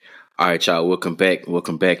All right, y'all. Welcome back.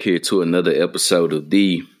 Welcome back here to another episode of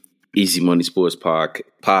the Easy Money Sports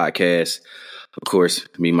Podcast. Of course,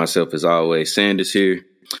 me, myself, as always, Sanders here.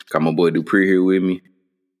 Got my boy Dupree here with me.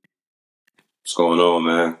 What's going on,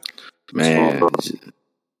 man? Man,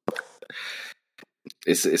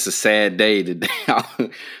 it's a sad day today.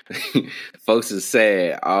 Folks is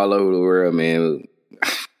sad all over the world, man.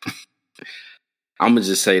 I'm going to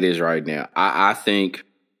just say this right now. I think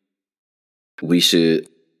we should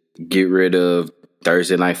get rid of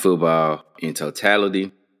Thursday Night Football in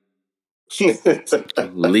totality.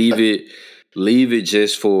 Leave it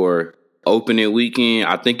just for opening weekend.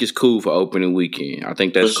 I think it's cool for opening weekend. I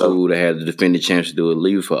think that's cool to have the defending champs to do it.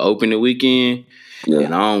 Leave it for opening weekend. Yeah.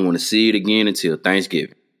 And I don't want to see it again until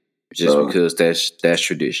Thanksgiving. Just because that's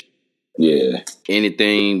tradition. Yeah.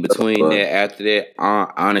 Anything between that after that,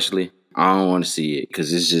 honestly, I don't want to see it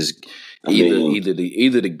because it's just either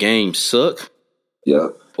the games suck.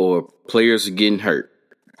 Yep. Or players are getting hurt.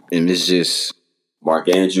 And it's just... Mark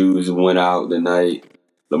Andrews went out tonight.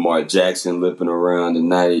 Lamar Jackson limping around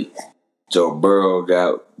tonight. Joe Burrow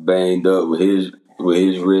got banged up with his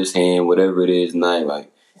wrist, hand, whatever it is tonight.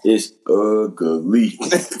 Like, it's ugly.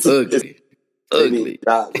 Ugly.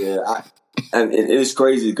 And it's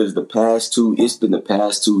crazy because it's been the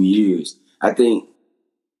past 2 years. I think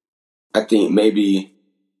maybe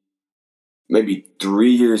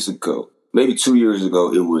 3 years ago, maybe 2 years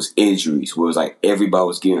ago, it was injuries where it was like everybody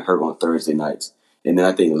was getting hurt on Thursday nights. And then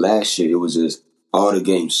I think last year it was just all the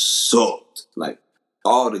games sucked. Like,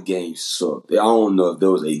 all the games sucked. I don't know if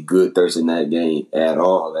there was a good Thursday night game at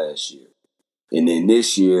all last year. And then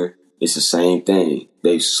this year, it's the same thing.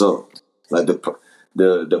 They sucked. Like, the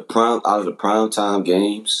prime, out of the primetime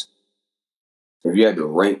games, if you had to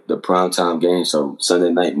rank the primetime games, so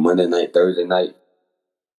Sunday night, Monday night, Thursday night,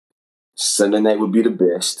 Sunday night would be the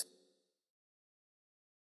best.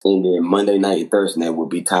 And then Monday night and Thursday night would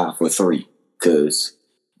be tied for 3. Because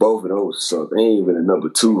both of those suck. They ain't even a number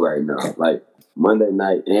 2 right now. Like, Monday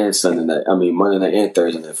night and Monday night and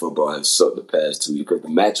Thursday night football has sucked the past 2 years. Because the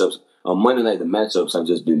matchups, on Monday night, the matchups have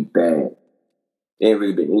just been bad. There ain't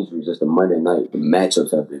really been injuries, just the Monday night, the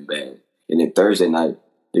matchups have been bad. And then Thursday night,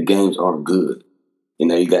 the games aren't good. You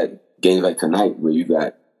know, you got games like tonight where you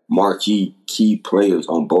got marquee key players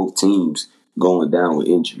on both teams going down with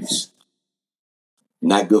injuries.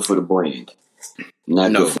 Not good for the brand.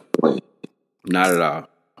 Not good for the brand. Not at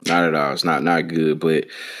all. It's not good. But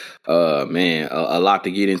man, a lot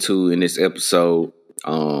to get into in this episode.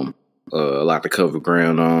 A lot to cover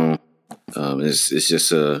ground on. It's just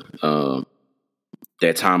that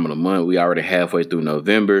time of the month. We already halfway through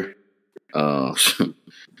November.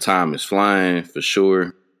 Time is flying for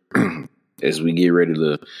sure. As we get ready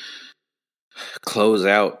to close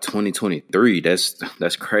out 2023.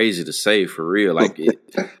 That's crazy to say, for real. Like,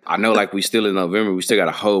 I know, like, we still in November, we still got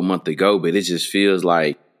a whole month to go, but it just feels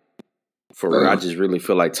like, for real, I just really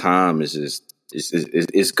feel like time is just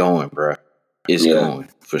it's going, bro. It's going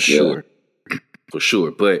for sure, for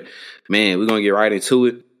sure. But man, we're gonna get right into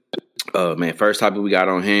it. Man, first topic we got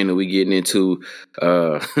on hand, and we getting into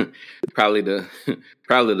probably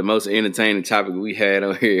the most entertaining topic we had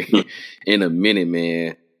on here in a minute,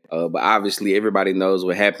 man. But obviously, everybody knows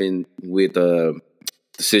what happened with the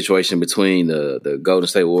situation between the Golden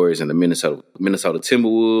State Warriors and the Minnesota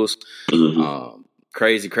Timberwolves. Mm-hmm.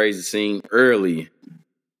 Crazy scene early,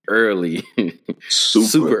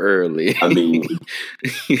 super early. I mean,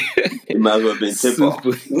 it might as well have been tip-off.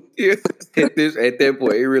 At that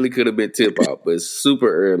point, it really could have been tip-off, but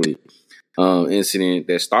super early incident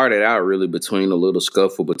that started out really between a little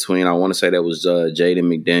scuffle between, I want to say that was Jaden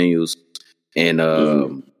McDaniels and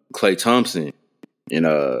Klay Thompson, and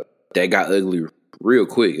that got ugly real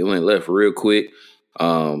quick. It went left real quick,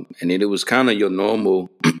 and then it was kind of your normal,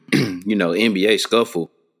 NBA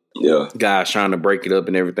scuffle. Yeah, guys trying to break it up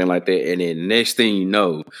and everything like that, and then next thing you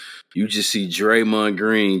know, you just see Draymond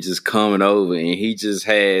Green just coming over, and he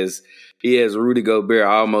has Rudy Gobert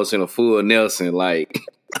almost in a full Nelson. Like,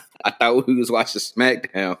 I thought we was watching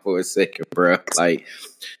SmackDown for a second, bro. Like,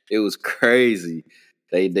 it was crazy.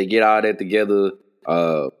 They get all that together.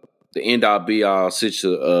 The end-all be-all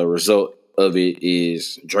result of it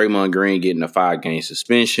is Draymond Green getting a 5-game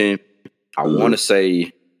suspension. I want to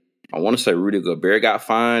say Rudy Gobert got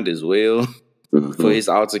fined as well for his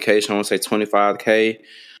altercation. I want to say $25K.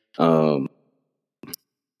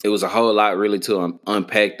 It was a whole lot really to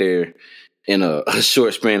unpack there in a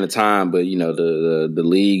short span of time, but the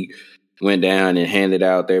league went down and handed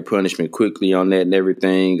out their punishment quickly on that and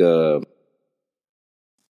everything.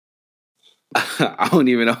 I don't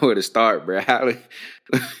even know where to start, bro. I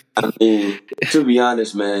mean, to be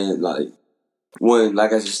honest, man, like, one,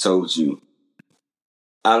 like I just told you,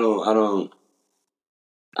 I don't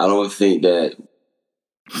think that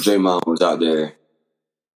Draymond was out there.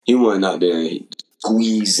 He wasn't out there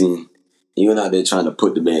squeezing. He went out there trying to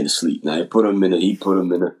put the man to sleep. Now he put him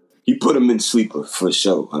in sleeper for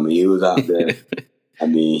sure. I mean, he was out there. I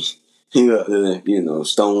mean,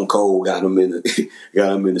 Stone Cold got him in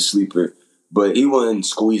the sleeper, but he wasn't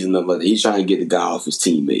squeezing them. But he's trying to get the guy off his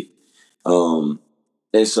teammate. And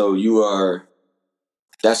so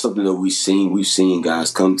that's something that we've seen. We've seen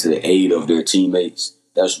guys come to the aid of their teammates.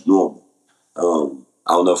 That's normal.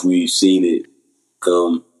 I don't know if we've seen it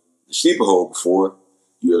come the sleeper hole before,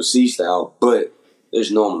 UFC style, but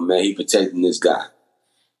it's normal, man. He protecting this guy.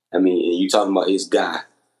 I mean, and you talking about his guy,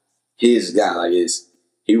 like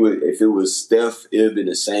if it was Steph, it would have been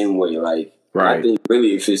the same way. Like, right. I think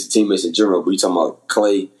really if it's teammates in general, but you talking about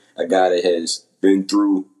Clay, a guy that has been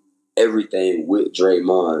through everything with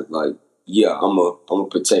Draymond, like, yeah, I'm gonna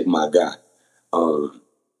protect my guy.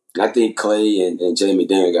 I think Clay and Jamie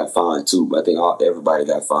Darren got fined too, but I think everybody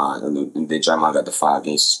got fined, and then Draymond got the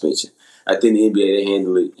 5-game suspension. I think the NBA they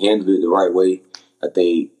handled it the right way. I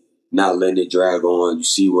think not letting it drag on. You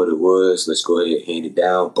see what it was. Let's go ahead and hand it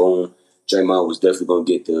down. Boom. Draymond was definitely gonna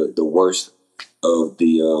get the worst of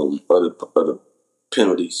the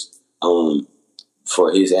penalties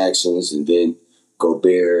for his actions, and then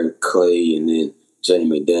Gobert, Clay, and then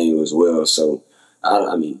Jamie McDaniel as well. So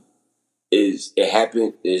I mean. It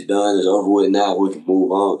happened. It's done. It's over with now. We can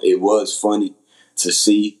move on. It was funny to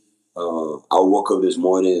see. I woke up this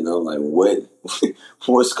morning and I'm like, what?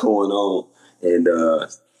 What's going on? And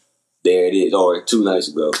there it is. Or 2 nights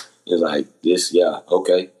ago. It's like this. Yeah.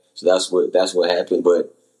 Okay. So that's what happened.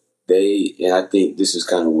 But and I think this is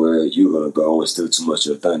kind of where you're gonna go. I want to steal too much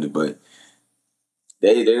of the thunder, but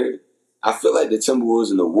I feel like the Timberwolves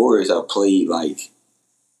and the Warriors have played like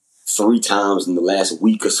 3 times in the last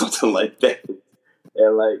week or something like that.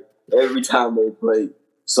 And like every time they played,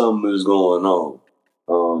 something was going on.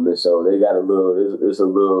 And so they got there's a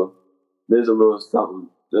little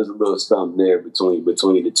something there between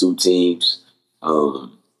the two teams.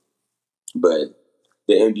 But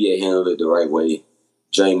the NBA handled it the right way.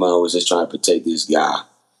 Draymond was just trying to protect this guy,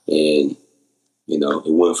 and it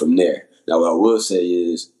went from there. Now what I will say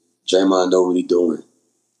is Draymond know what he's doing.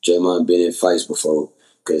 Draymond been in fights before.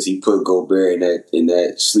 Because he put Gobert in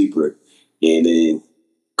that sleeper, and then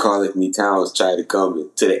Karl Anthony Towns tried to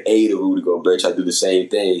come to the aid of Rudy Gobert, tried to do the same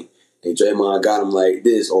thing, and Draymond got him like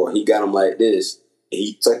this, or he got him like this, and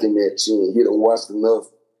he tucking that chin. He done watched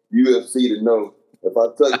enough UFC to know if I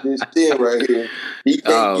tuck this chin right here, he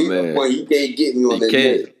can't He can't get me on that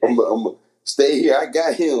neck. I'm gonna stay here. I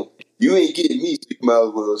got him. You ain't getting me. So you might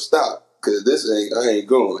as well stop, because I ain't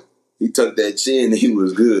going. He tucked that chin, and he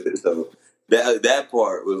was good. So. That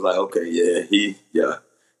part was like, okay, yeah,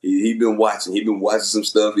 he been watching. He been watching some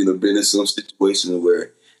stuff. Been in some situations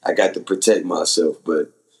where I got to protect myself.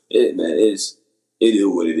 But it is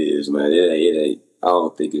what it is, man. It ain't. I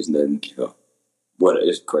don't think it's nothing.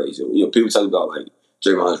 It's crazy. People talk about like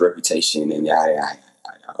Draymond's reputation and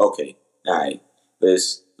okay, all right.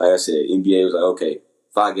 Let's, like I said, NBA was like, okay,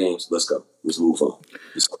 5 games, let's go. Let's move on.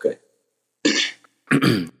 It's okay.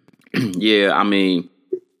 Yeah, I mean.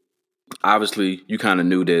 Obviously, you kind of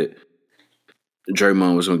knew that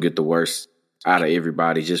Draymond was going to get the worst out of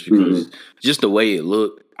everybody just because just the way it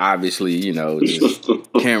looked. Obviously, just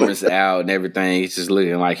cameras out and everything. It's just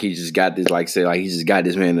looking like he just got this, like say, like he just got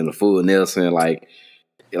this man in the full Nelson, like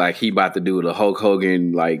he about to do the Hulk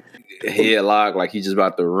Hogan like headlock, like he just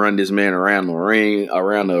about to run this man around the ring,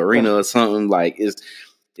 around the arena or something. Like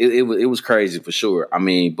it was crazy for sure. I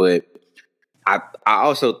mean, but I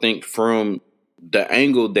also think from the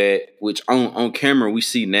angle that, which on camera we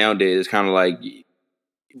see nowadays, is kind of like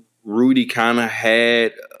Rudy kind of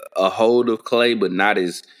had a hold of Clay, but not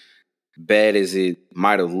as bad as it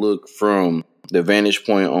might have looked from the vantage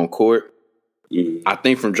point on court. Mm-hmm. I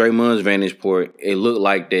think from Draymond's vantage point, it looked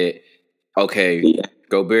like that, okay,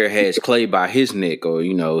 Gobert has Clay by his neck or,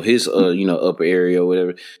 his, upper area or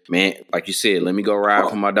whatever. Man, like you said, let me go ride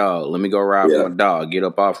for my dog. Let me go ride for my dog. Get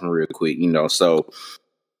up off him real quick, so...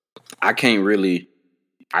 I can't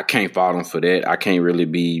fault him for that. I can't really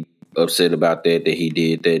be upset about that he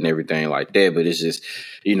did that and everything like that. But it's just,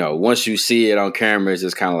 once you see it on camera, it's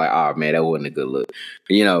just kind of like, oh man, that wasn't a good look.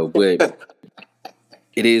 But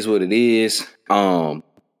it is what it is.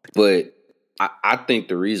 But I think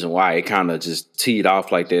the reason why it kind of just teed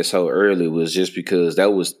off like that so early was just because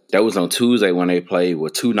that was on Tuesday when they played. Well,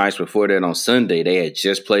 2 nights before that on Sunday, they had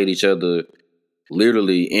just played each other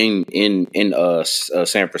literally in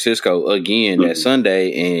San Francisco again that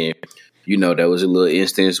Sunday, and There was a little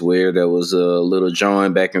instance where there was a little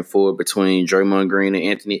drawing back and forth between Draymond Green and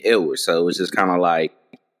Anthony Edwards. So it was just kind of like,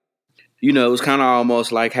 it was kind of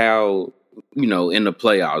almost like how, in the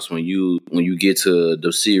playoffs when you get to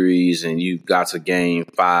the series and you got to game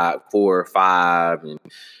 4 or 5 and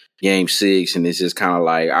game 6, and it's just kind of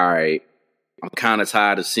like, all right, I'm kind of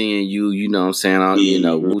tired of seeing you, you know what I'm saying?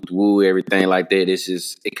 Woo, everything like that.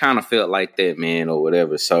 It kind of felt like that, man, or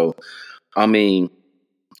whatever. So, I mean,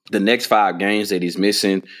 the next 5 games that he's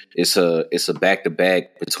missing, it's a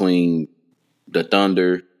back-to-back between the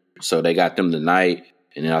Thunder. So they got them tonight,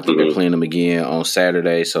 and then I think they're playing them again on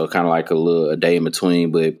Saturday. So kind of like a day in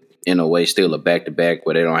between, but in a way still a back-to-back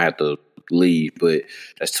where they don't have to leave. But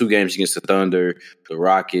that's 2 games against the Thunder, the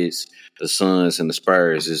Rockets, the Suns, and the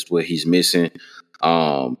Spurs is what he's missing.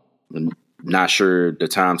 Not sure the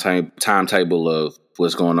timetable of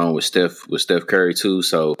what's going on with Steph Curry too.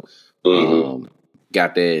 So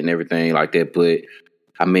got that and everything like that. But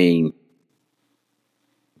I mean,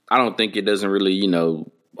 I don't think it doesn't really,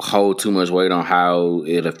 hold too much weight on how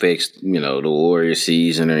it affects, the Warriors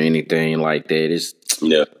season or anything like that.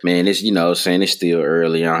 Man, it's, it's still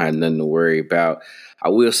early. I don't have nothing to worry about. I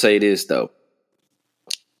will say this though.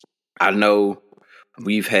 I know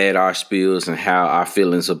we've had our spills and how our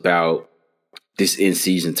feelings about this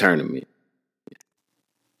in-season tournament.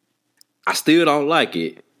 I still don't like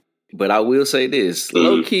it, but I will say this.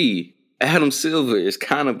 Low-key, Adam Silver is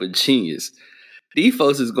kind of a genius. These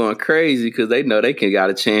folks is going crazy because they know they got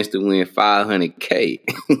a chance to win $500K.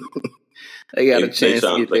 They got a chance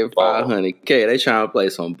to get their $500K. They trying to play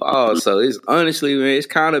some ball. So it's honestly, man, it's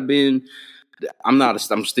kind of been. I'm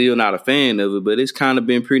still not a fan of it, but it's kind of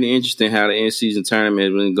been pretty interesting how the in-season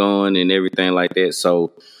tournament has been going and everything like that.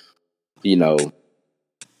 So,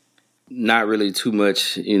 not really too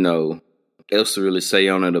much, else to really say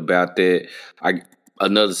on it about that.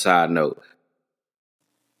 Another side note.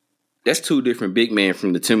 That's 2 different big men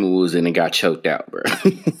from the Timberwolves and they got choked out, bro.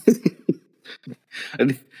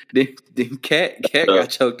 Then Cat got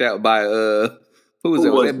choked out by who was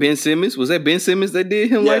that? Was that Ben Simmons? Was that Ben Simmons that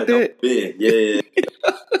did him like that? Ben, yeah.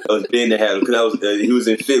 That was Ben that had him because he was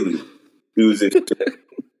in Philly.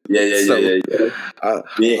 Yeah. Ben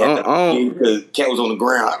had because Cat was on the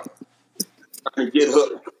ground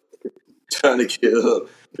trying to get up.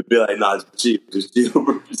 To be like, nah, just chill,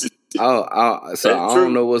 bro. So I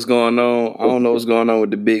don't know what's going on. I don't know what's going on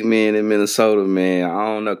with the big man in Minnesota, man. I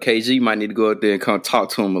don't know. KG might need to go out there and come talk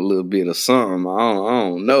to him a little bit or something. I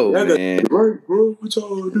don't know, man. Right, bro. What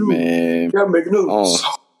y'all do? Man. Y'all making another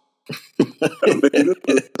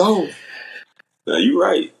song. Now, you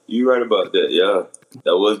right. You right about that, yeah.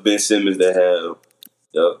 That was Ben Simmons that had.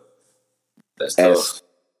 Yep. That's tough.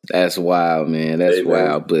 That's wild, man. That's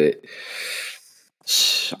wild, but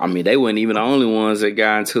I mean, they weren't even the only ones that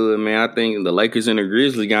got into it, man. I think the Lakers and the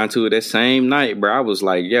Grizzlies got into it that same night, bro. I was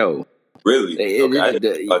like, yo. Really? It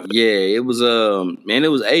was man, it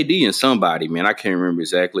was AD and somebody, man. I can't remember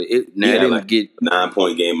exactly. It didn't get a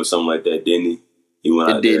 9-point game or something like that, didn't he? He went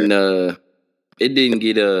out there.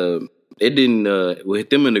 It didn't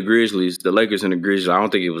with them and the Grizzlies, the Lakers and the Grizzlies, I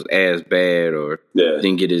don't think it was as bad or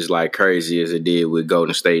didn't get as like crazy as it did with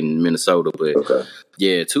Golden State and Minnesota. But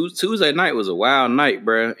yeah, Tuesday night was a wild night,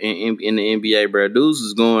 bro. In the NBA, bro. Dudes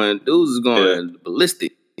is going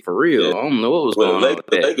ballistic for real. I don't know what was going on with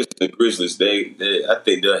the that. Lakers and the Grizzlies, I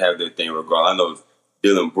think they'll have their thing regardless. I know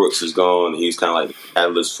Dylan Brooks is gone. He's kind of like the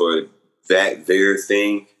catalyst for their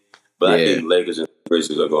thing. But I think Lakers and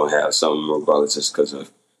Grizzlies are going to have something regardless just because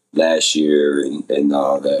of last year and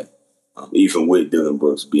all that. Even with Dylan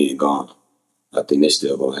Brooks being gone, I think they're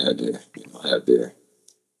still going to have their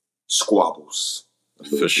squabbles.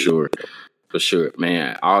 For sure.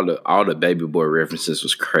 Man, all the baby boy references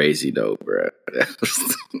was crazy though, bro.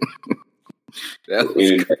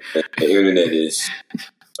 The internet is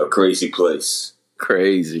a crazy place.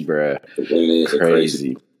 Crazy, bro. The internet is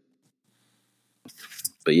crazy.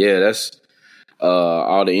 But yeah, that's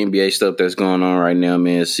all the NBA stuff that's going on right now,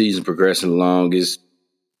 man. Season progressing along. It's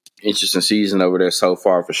interesting season over there so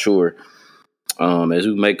far for sure. As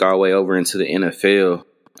we make our way over into the NFL,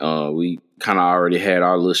 we kind of already had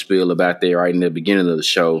our little spiel about that right in the beginning of the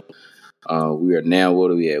show. We are now, what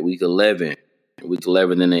are we at? Week 11. Week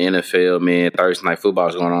 11 in the NFL, man. Thursday night football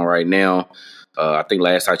is going on right now. I think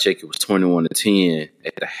last I checked, it was 21-10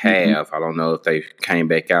 at the half. I don't know if they came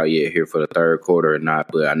back out yet here for the third quarter or not,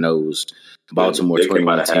 but I know it was Baltimore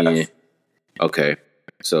 21-10. Okay.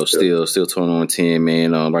 So still 21-10,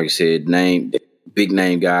 man. Like I said, big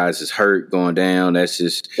name guys is hurt, going down. That's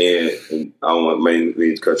just. And I don't want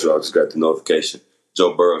mainly to cut you off. Just got the notification.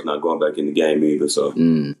 Joe Burrow's not going back in the game either, so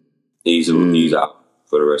he's out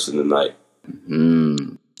for the rest of the night.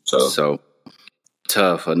 So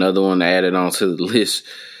tough. Another one added onto the list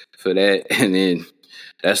for that. And then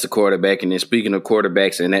that's the quarterback. And then speaking of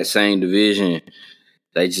quarterbacks in that same division,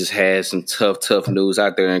 they just had some tough news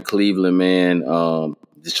out there in Cleveland, man.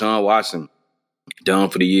 Deshaun Watson done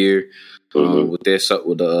for the year with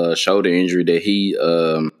the shoulder injury that he,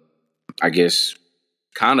 I guess,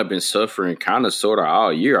 kind of been suffering kind of sort of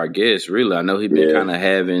all year, I guess, really. I know he's been kind of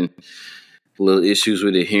having little issues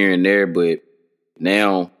with it here and there, but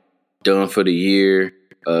now done for the year.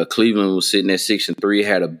 Cleveland was sitting at 6-3,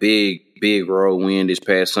 had a big road win this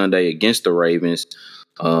past Sunday against the Ravens,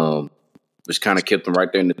 which kind of kept them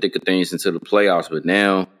right there in the thick of things into the playoffs. But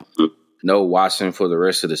now, no Watson for the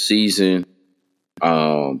rest of the season.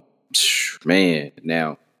 Man,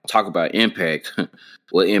 now talk about impact.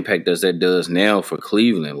 What impact does now for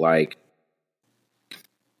Cleveland? Like,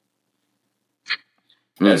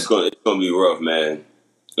 it's gonna be rough, man.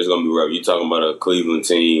 It's gonna be rough. You're talking about a Cleveland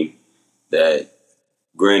team that,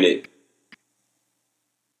 granted,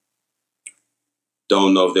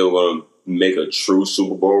 don't know if they were gonna make a true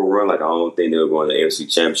Super Bowl run. Like, I don't think they were going to the AFC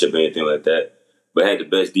Championship or anything like that. But had the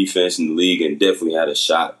best defense in the league and definitely had a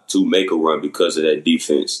shot to make a run because of that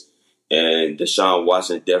defense. And Deshaun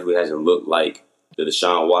Watson definitely hasn't looked like the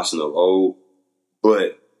Deshaun Watson of old.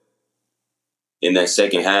 But in that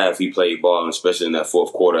second half, he played ball, especially in that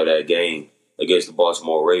fourth quarter of that game against the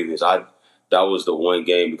Baltimore Ravens. That was the one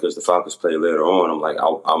game, because the Falcons played later on. I'm like,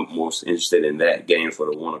 I'm most interested in that game for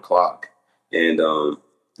the 1 o'clock. And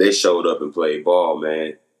they showed up and played ball,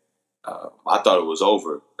 man. I thought it was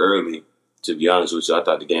over early, to be honest with you. I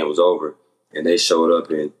thought the game was over. And they showed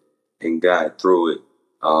up and got through it.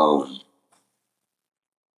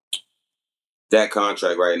 That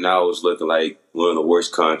contract right now is looking like one of the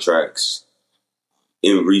worst contracts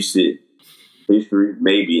in recent history,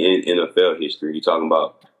 maybe in NFL history. You're talking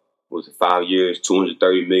about, was it 5 years,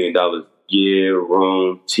 $230 million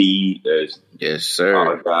guaranteed, as yes, sir,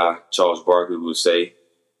 our guy Charles Barkley would say.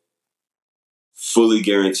 Fully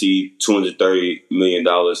guaranteed $230 million,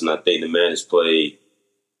 and I think the man has played,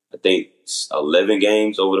 11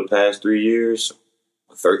 games over the past 3 years,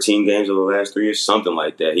 13 games over the last 3 years, something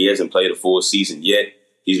like that. He hasn't played a full season yet.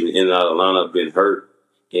 He's been in and out of the lineup, been hurt,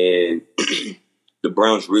 and the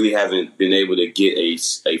Browns really haven't been able to get a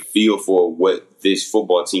feel for what this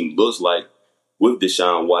football team looks like with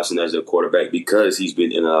Deshaun Watson as their quarterback, because he's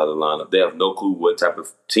been in and out of the lineup. They have no clue what type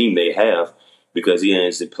of team they have because he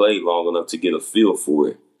hasn't played long enough to get a feel for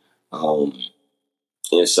it.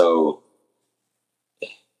 And so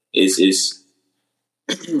it's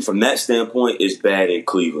from that standpoint, it's bad in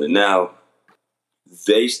Cleveland. Now,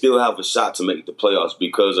 they still have a shot to make the playoffs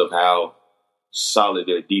because of how solid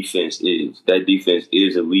their defense is. That defense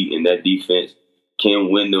is elite, and that defense can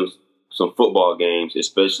win them some football games,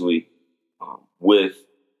 especially with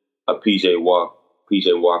a PJ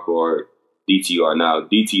Walker or DTR. Now,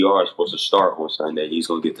 DTR is supposed to start on Sunday. He's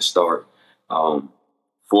going to get the start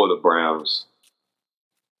for the Browns.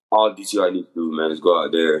 All DTR needs to do, man, is go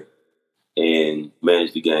out there and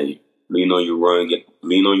manage the game. Lean on your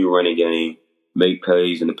running game. Make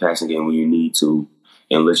plays in the passing game when you need to,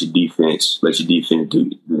 and let your defense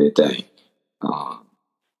do their thing.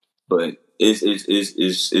 But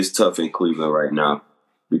it's tough in Cleveland right now,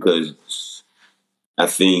 because I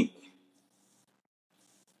think,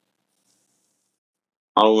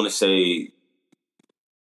 I don't want to say,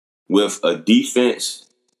 with a defense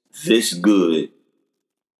this good,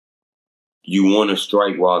 you want to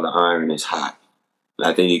strike while the iron is hot. And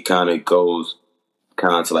I think it kind of goes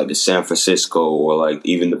to like the San Francisco, or like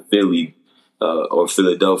even the Philly or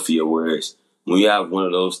Philadelphia, whereas when you have one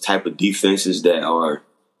of those type of defenses that are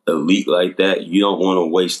elite like that, you don't want to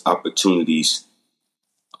waste opportunities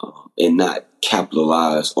and not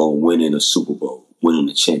capitalize on winning a Super Bowl, winning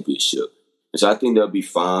a championship. And so I think they'll be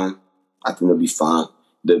fine. But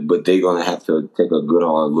they're going to have to take a good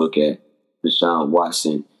hard look at Deshaun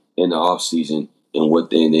Watson in the offseason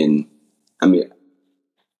and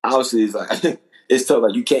obviously it's like it's tough.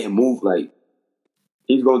 Like, you can't move. Like,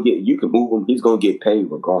 you can move him. He's going to get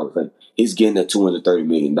paid regardless. Like, he's getting that $230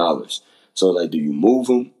 million. So, like, do you move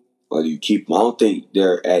him or do you keep him? I don't think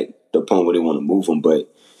they're at the point where they want to move him,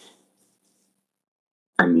 but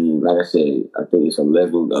I mean, like I said, I think it's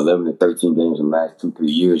 11 to 13 games in the last 2-3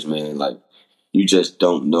 years, man. Like, you just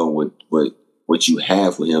don't know what you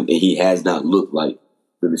have with him, and he has not looked like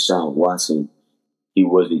the Deshaun Watson he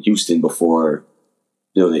was in Houston before,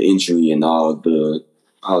 the injury and all the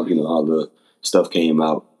stuff came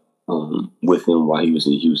out with him while he was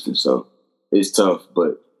in Houston. So it's tough,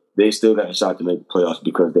 but they still got a shot to make the playoffs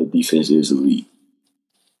because their defense is elite.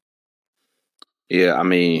 Yeah, I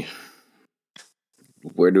mean,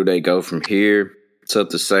 where do they go from here? Tough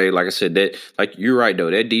to say. Like I said, that like you're right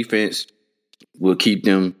though. That defense will keep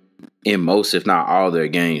them in most, if not all, their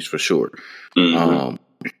games for sure. Mm-hmm.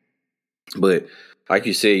 But like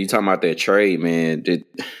you said, you talking about that trade, man. That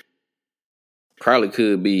probably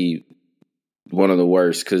could be one of the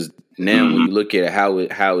worst because now when you look at how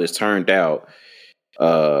it's turned out,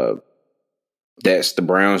 that's the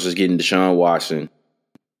Browns is getting Deshaun Watson.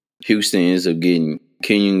 Houston ends up getting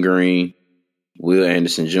Kenyon Green, Will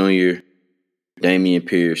Anderson Jr., Damian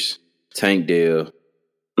Pierce, Tank Dell,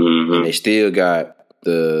 and they still got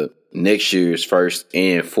the next year's first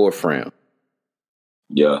and fourth round.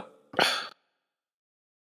 Yeah.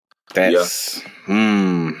 That's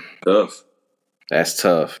tough. That's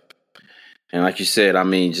tough. And like you said, I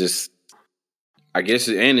mean, I guess,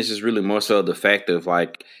 and it's just really more so the fact of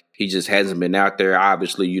like he just hasn't been out there.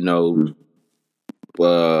 Obviously,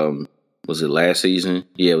 was it last season?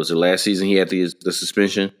 Yeah, was it last season he had the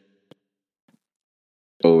suspension?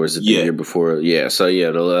 Or was it the year before? Yeah, so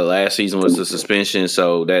yeah, the last season was the suspension.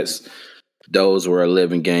 So those were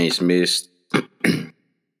 11 games missed.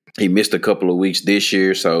 He missed a couple of weeks this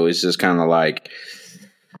year, so it's just kind of like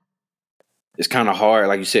it's kind of hard.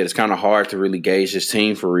 Like you said, it's kind of hard to really gauge this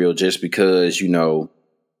team for real, just because you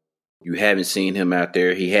haven't seen him out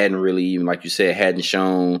there. He hadn't really even, like you said, hadn't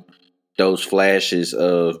shown those flashes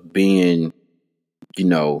of being,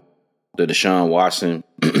 the Deshaun Watson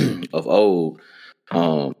of old.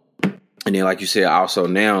 And then, like you said, also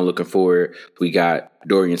now looking forward, we got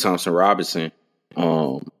Dorian Thompson-Robinson,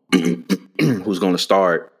 who's going to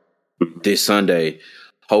start this Sunday.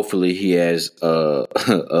 Hopefully, he has a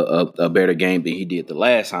better game than he did the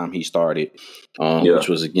last time he started, which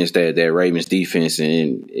was against that Ravens defense,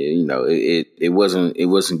 and it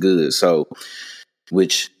wasn't good. So,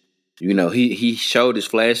 which he showed his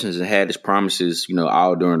flashes and had his promises,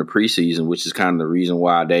 all during the preseason, which is kind of the reason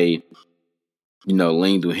why they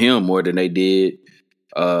leaned with him more than they did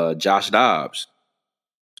Josh Dobbs.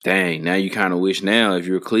 Dang, now you kind of wish now, if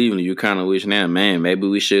you're Cleveland, you kind of wish now, man, maybe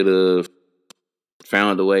we should have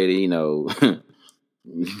found a way to,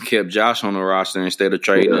 kept Josh on the roster instead of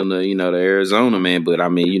trading him to, to Arizona, man. But I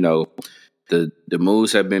mean, the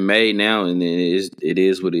moves have been made now, and it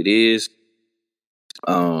is what it is.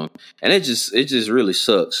 And it just really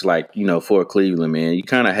sucks, like, for Cleveland, man. You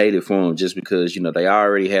kind of hate it for them just because, they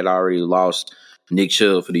already lost Nick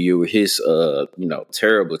Chubb for the year with his,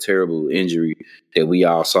 terrible injury that we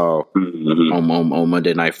all saw on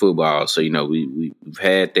Monday Night Football. So, we've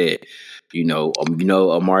had that.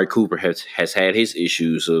 Amari Cooper has had his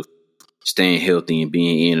issues of staying healthy and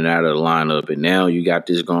being in and out of the lineup, and now you got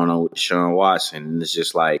this going on with Deshaun Watson, and it's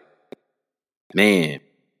just like, man,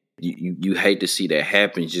 you hate to see that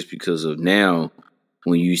happen just because of now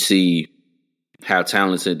when you see how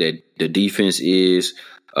talented that the defense is.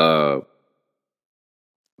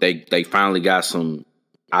 They finally got some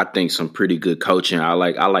pretty good coaching. I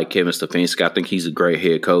like Kevin Stefanski. I think he's a great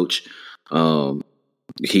head coach.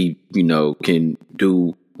 He, can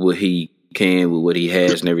do what he can with what he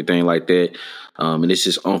has and everything like that. And it's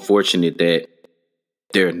just unfortunate that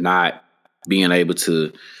they're not being able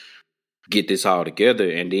to get this all together.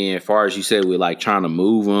 And then, as far as you said, we're like trying to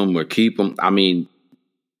move them or keep them. I mean,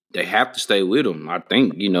 they have to stay with them. I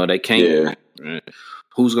think, they can't. Yeah.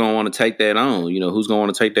 Who's going to want to take that on? Who's going to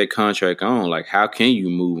want to take that contract on? Like, how can you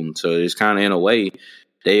move them? So it's kind of, in a way,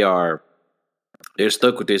 they're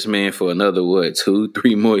stuck with this man for another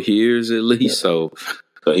 2-3 more years at least. So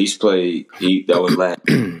he's played. That was last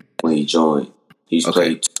when he joined. He's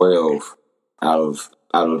played 12 out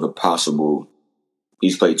of the possible.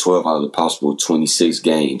 He's played 12 out of the possible 26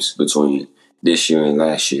 games between this year and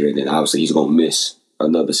last year. And then obviously he's going to miss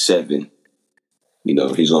another 7. He's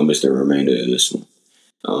going to miss the remainder of this one.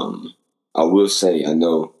 I will say, I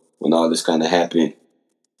know when all this kind of happened,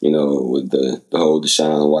 with the whole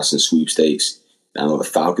Deshaun Watson sweepstakes, I know the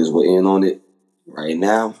Falcons were in on it right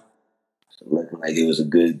now. So looking like it was a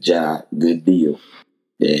good deal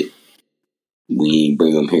that we ain't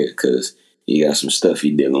bring him here because he got some stuff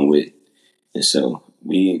he dealing with. And so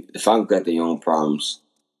the Falcons got their own problems.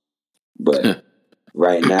 But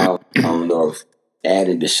right now, I don't know if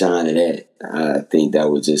adding Deshaun to that, I think that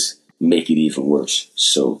would just make it even worse.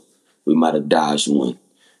 So we might have dodged one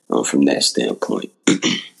from that standpoint.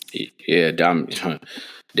 Yeah, definitely.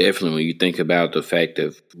 When you think about the fact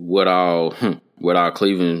of what all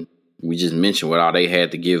Cleveland, we just mentioned, what all they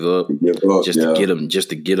had to give up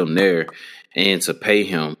to get him there, and to pay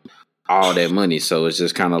him all that money. So it's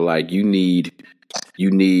just kind of like you need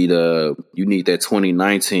that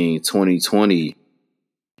 2019, 2020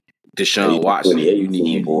 Deshaun Watson. You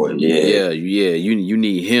need, boy, you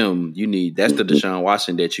need him. That's the Deshaun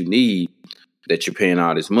Watson that you need, that you're paying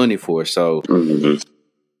all this money for. So,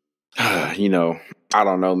 I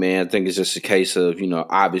don't know, man. I think it's just a case of,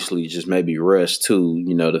 obviously just maybe rest too.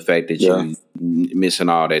 The fact that you missing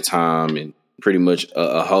all that time and pretty much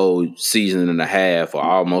a whole season and a half or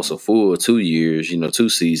almost a full 2 years, 2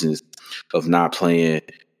 seasons of not playing,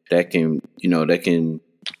 that can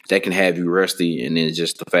have you rusty. And then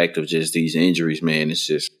just the fact of just these injuries, man,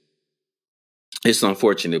 it's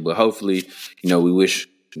unfortunate, but hopefully, we wish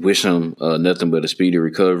him nothing but a speedy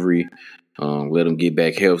recovery. Let him get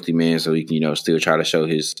back healthy, man, so he can, still try to show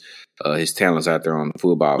his talents out there on the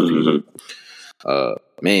football field.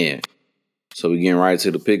 Man, so we're getting right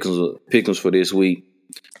to the pick'ems for this week.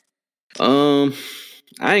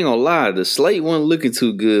 I ain't gonna lie, the slate wasn't looking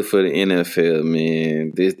too good for the NFL,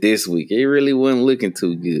 man. This week, it really wasn't looking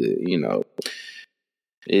too good.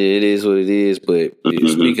 It is what it is. But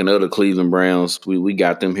speaking of the Cleveland Browns, we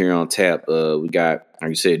got them here on tap. We got, like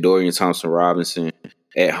you said, Dorian Thompson-Robinson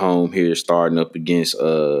at home here, starting up against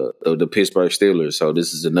the Pittsburgh Steelers. So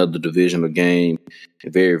this is another divisional game, a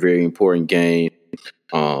very, very important game.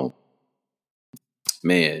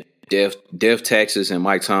 Man, Death Taxes and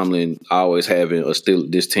Mike Tomlin always having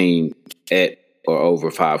this team at or over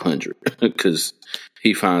 500 because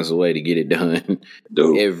he finds a way to get it done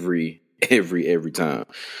every time.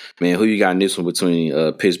 Man, who you got in this one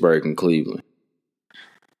between Pittsburgh and Cleveland?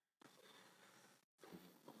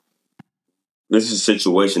 This is a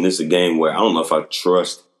situation, this is a game where I don't know if I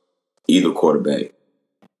trust either quarterback,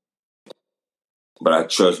 but I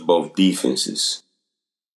trust both defenses.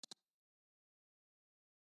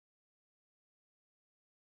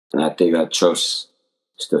 And I think I trust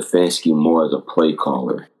Stefanski more as a play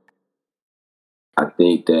caller. I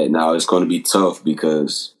think that now it's going to be tough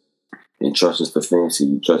because in trusting Stefanski,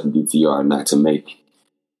 you trust DTR not to make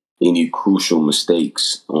any crucial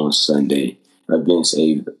mistakes on Sunday against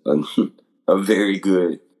a very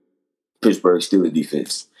good Pittsburgh Steelers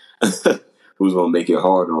defense who's going to make it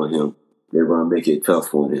hard on him. They're going to make it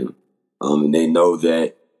tough on him. And they know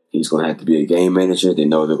that he's going to have to be a game manager. They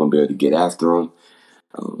know they're going to be able to get after him.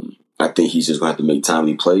 I think he's just going to have to make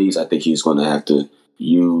timely plays. I think he's going to have to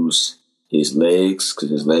use his legs because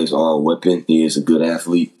his legs are a weapon. He is a good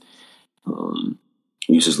athlete.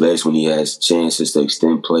 Use his legs when he has chances to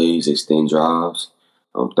extend plays, extend drives,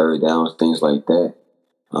 third downs, things like that.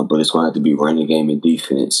 But it's going to have to be running game and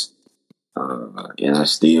defense. And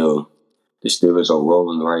the Steelers are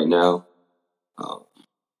rolling right now.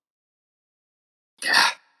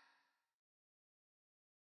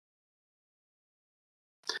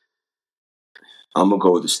 I'm going to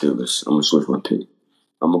go with the Steelers. I'm going to switch my pick.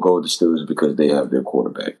 I'm going to go with the Steelers because they have their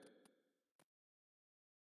quarterback.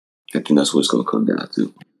 I think that's what it's going to come down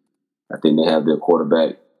to. I think they have their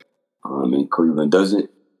quarterback, and Cleveland doesn't.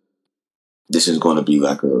 This is going to be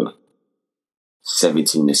like a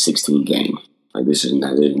 17-16 game. Like there's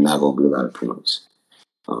not going to be a lot of points.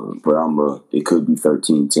 But it could be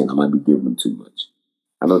 13-10. I might be giving them too much.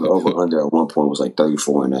 I know the over-under at one point was like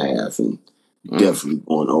 34.5, and definitely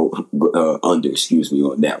on under, on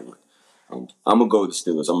that one. I'm going to go with the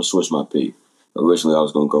Steelers. I'm going to switch my pick. Originally, I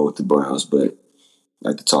was going to go with the Browns, but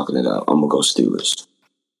after talking it out, I'm going to go Steelers.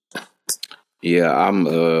 Yeah, I'm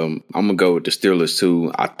gonna go with the Steelers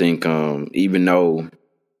too. I think even though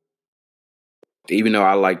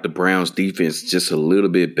I like the Browns defense just a little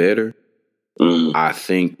bit better, I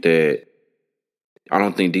think that I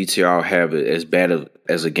don't think DTR will have it as bad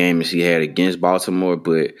as a game as he had against Baltimore,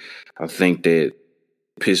 but I think that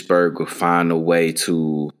Pittsburgh will find a way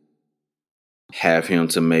to have him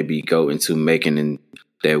to maybe go into making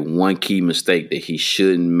that one key mistake that he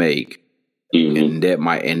shouldn't make. And that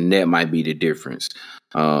might be the difference.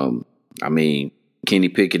 I mean, Kenny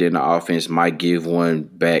Pickett in the offense might give one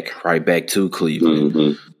right back to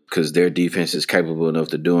Cleveland because their defense is capable enough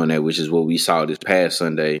to doing that, which is what we saw this past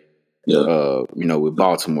Sunday. With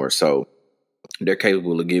Baltimore. So they're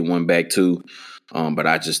capable of getting one back too. But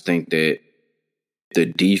I just think that the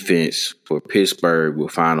defense for Pittsburgh will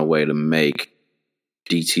find a way to make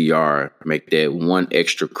DTR make that one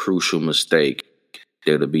extra crucial mistake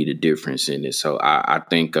that'll be the difference in it. So I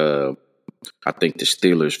think the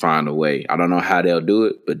Steelers find a way. I don't know how they'll do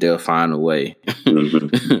it, but they'll find a way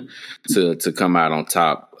to come out on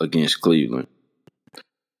top against Cleveland.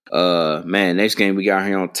 Next game we got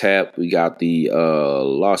here on tap, we got the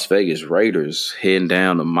Las Vegas Raiders heading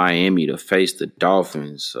down to Miami to face the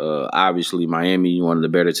Dolphins. Obviously, Miami, one of the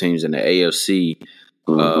better teams in the AFC.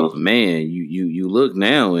 You look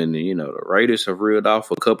now, and the Raiders have reeled off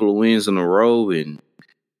a couple of wins in a row, and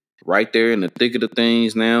right there in the thick of the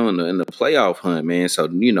things now in the playoff hunt, man. So,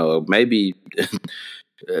 maybe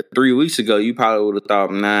 3 weeks ago, you probably would have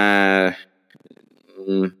thought, nah,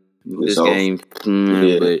 this game,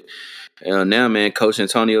 but now, man, Coach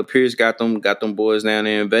Antonio Pierce got them boys down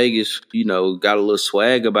there in Vegas. Got a little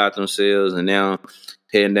swag about themselves, and now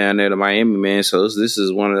heading down there to Miami, man. So this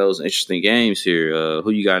is one of those interesting games here.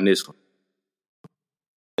 Who you got in this one?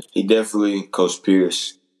 He definitely, Coach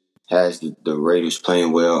Pierce, has the Raiders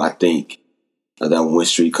playing well. I think that win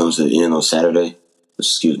streak comes to the end on Saturday. On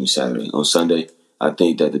Sunday. I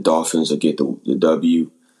think that the Dolphins will get the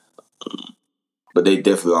W. But they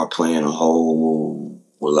definitely are playing a whole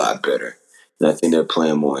lot better. And I think they're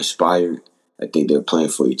playing more inspired. I think they're playing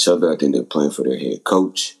for each other. I think they're playing for their head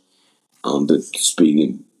coach.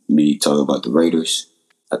 Speaking me talking about the Raiders,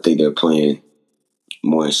 I think they're playing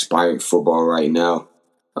more inspired football right now.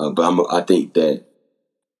 But I think the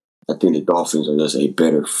Dolphins are just a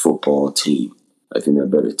better football team. I think they're a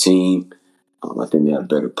better team. I think they have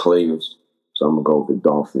better players. So I'm gonna go with the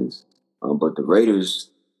Dolphins. But the Raiders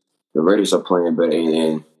are playing better,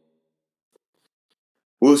 and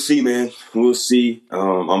we'll see, man. We'll see.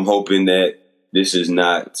 I'm hoping that this is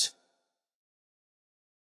not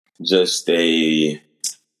just a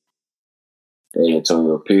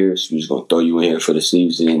Antonio Pierce who's going to throw you in here for the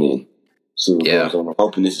season and see what goes on. I'm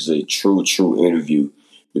hoping this is a true interview,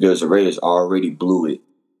 because the Raiders already blew it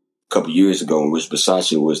a couple years ago, in which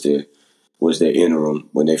Versace was their interim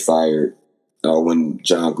when they fired. When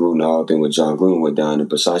John Gruden went down and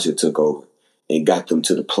Versace took over and got them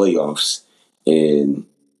to the playoffs, and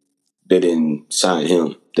they didn't sign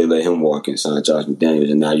him. They let him walk and sign Josh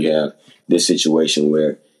McDaniels, and now you have this situation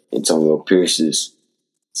where Antonio Pierce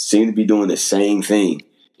seem to be doing the same thing,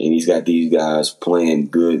 and he's got these guys playing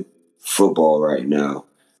good football right now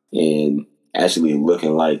and actually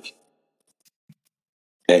looking like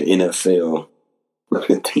an NFL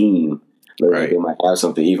team. Right. They might have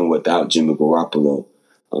something even without Jimmy Garoppolo.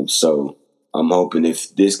 So I'm hoping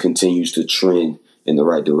if this continues to trend in the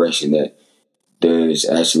right direction, that there's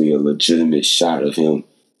actually a legitimate shot of him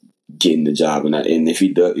getting the job. And if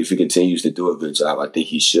he continues to do a good job, I think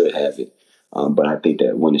he should have it. But I think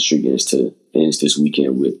that winning streak ends this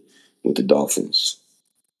weekend with the Dolphins.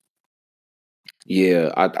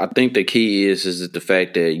 Yeah, I think the key is the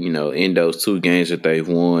fact that, in those 2 games that they've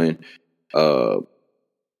won,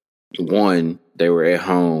 one, they were at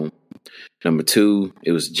home. Number 2,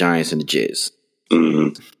 it was the Giants and the Jets.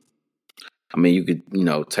 Mm-hmm. I mean, you could,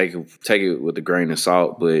 take it with a grain of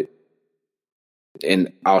salt,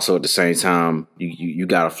 and also at the same time, you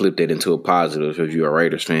got to flip that into a positive if you're a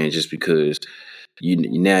Raiders fan, just because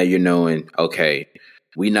now you're knowing, okay,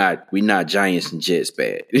 we not Giants and Jets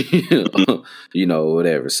bad,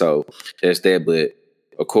 whatever. So that's that. But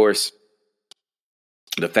of course,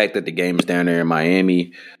 the fact that the game is down there in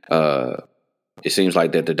Miami, it seems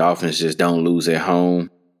like that the Dolphins just don't lose at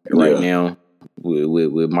home right now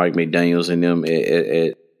with Mike McDaniels and them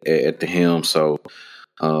at the helm. So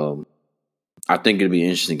I think it'll be an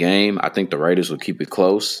interesting game. I think the Raiders will keep it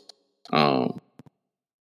close.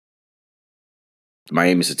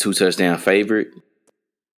 Miami's a 2-touchdown favorite.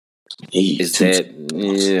 Is that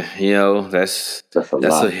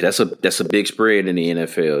that's a big spread in the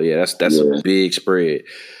NFL. Yeah, that's a big spread.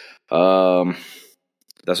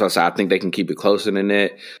 That's why I say I think they can keep it closer than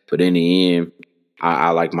that. But in the end,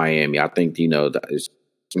 I like Miami. I think it's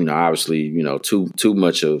obviously too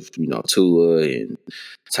much of Tua and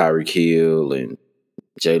Tyreek Hill and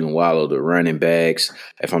Jalen Waddle, the running backs.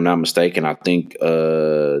 If I'm not mistaken, I think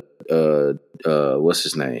what's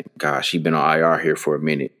his name? Gosh, he's been on IR here for a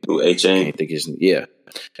minute. H-Chain? Can't think his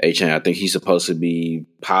H-Chain. I think he's supposed to be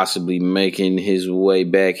possibly making his way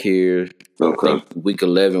back here. Okay. I think week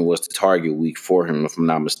 11 was the target week for him, if I'm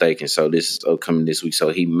not mistaken. So this is upcoming this week. So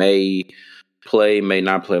he may play, may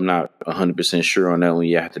not play. I'm not 100% sure on that one.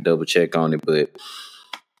 You have to double check on it. But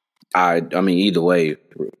I mean, either way,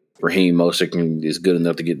 Raheem Mostert is good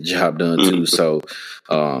enough to get the job done too. So,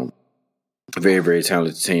 very, very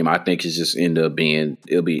talented team. I think it's just end up being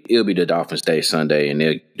it'll be the Dolphins' day Sunday, and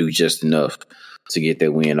they'll do just enough to get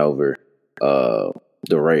that win over the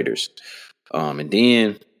Raiders. And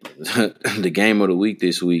then the game of the week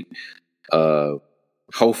this week.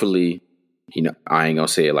 Hopefully, I ain't gonna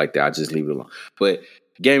say it like that. I just leave it alone. But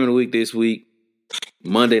game of the week this week,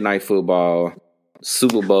 Monday Night Football,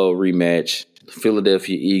 Super Bowl rematch.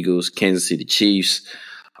 Philadelphia Eagles, Kansas City Chiefs.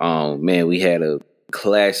 Man, we had a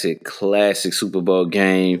classic Super Bowl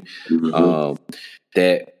game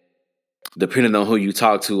that, depending on who you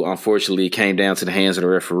talk to, unfortunately, it came down to the hands of the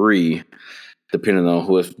referee, depending on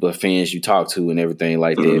what fans you talk to and everything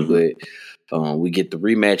like that. We get the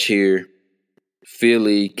rematch here.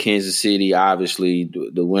 Philly, Kansas City. Obviously,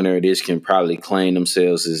 the winner of this can probably claim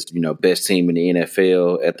themselves as best team in the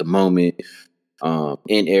NFL at the moment.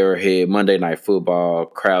 In Arrowhead, Monday Night Football,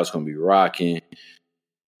 crowd's gonna be rocking.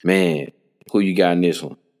 Man, who you got in this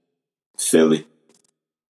one? Philly.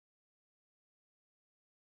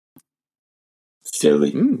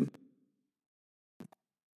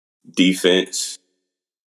 Defense.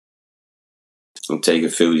 I'm taking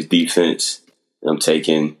Philly's defense. I'm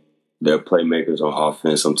taking their playmakers on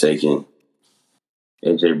offense. I'm taking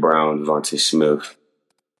A.J. Brown, Devontae Smith.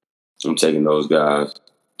 I'm taking those guys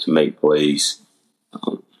to make plays.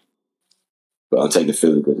 But I'm taking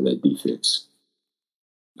Philly because of that defense.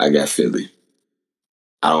 I got Philly.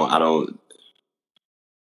 I don't.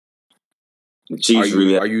 The Chiefs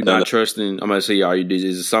Are you not trusting? I'm gonna say,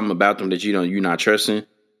 is there something about them that you're not trusting,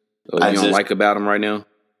 or you don't like about them right now?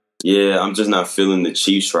 Yeah, I'm just not feeling the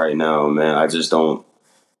Chiefs right now, man. I just don't.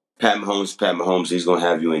 Pat Mahomes, he's gonna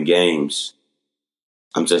have you in games.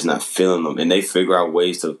 I'm just not feeling them, and they figure out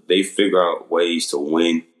ways to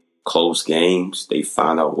win close games. They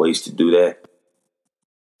find out ways to do that.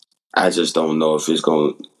 I just don't know if it's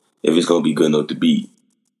gonna be good enough to beat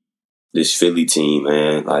this Philly team,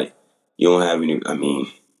 man. Like, you don't have any. I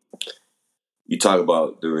mean, you talk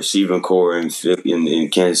about the receiving core in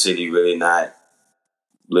Kansas City really not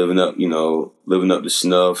living up to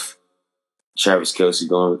snuff. Travis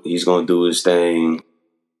Kelce he's gonna do his thing.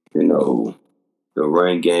 The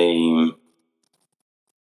run game.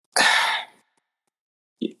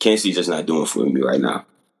 Kansas City's just not doing for me right now.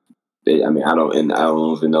 I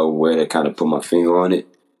don't even know where to kind of put my finger on it.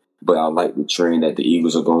 But I like the trend that the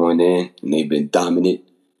Eagles are going in, and they've been dominant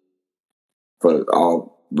for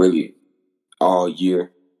all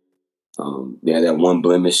year. They had that one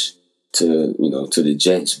blemish to the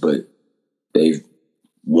Jets, but they've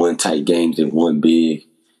won tight games, they've won big.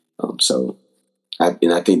 So I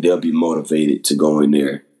think they'll be motivated to go in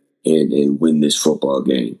there and win this football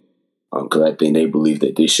game. Because I think they believe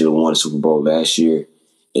that they should have won a Super Bowl last year,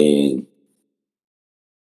 and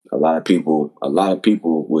a lot of people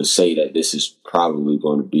would say that this is probably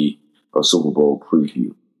going to be a Super Bowl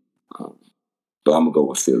preview. But I'm gonna go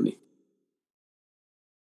with Philly.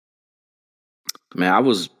 Man, I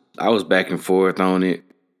was back and forth on it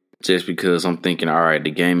just because I'm thinking, all right,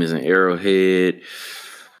 the game is in Arrowhead.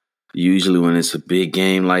 Usually when it's a big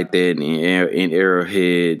game like that in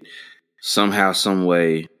Arrowhead, somehow, some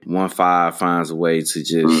way, 1-5 finds a way to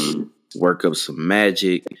just work up some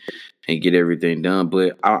magic and get everything done.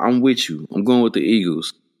 But I'm with you. I'm going with the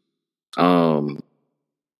Eagles.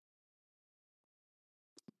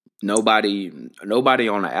 Nobody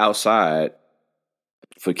on the outside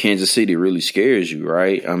for Kansas City really scares you,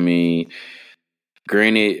 right? I mean,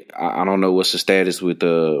 granted, I don't know what's the status with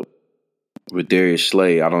Darius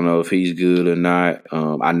Slay. I don't know if he's good or not.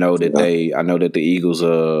 I know that the Eagles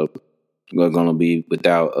are going to be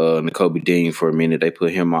without Nakobe Dean for a minute. They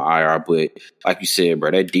put him on IR, but like you said,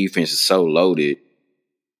 bro, that defense is so loaded.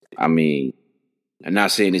 I mean, I'm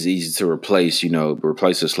not saying it's easy to replace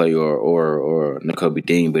a Slay or Nakobe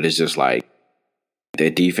Dean, but it's just like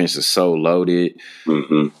that defense is so loaded.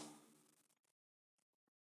 Mm-hmm.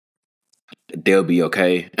 They'll be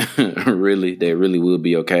okay. Really, they really will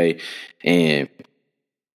be okay. And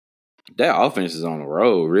that offense is on the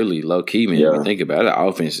road, really low key, man. If you think about it, the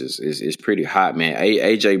offense is pretty hot, man.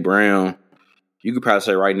 AJ Brown, you could probably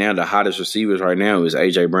say right now the hottest receivers right now is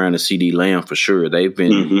AJ Brown and CD Lamb for sure. They've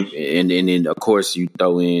been, and then of course you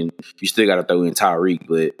still got to throw in Tyreek,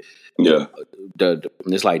 but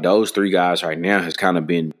it's like those three guys right now has kind of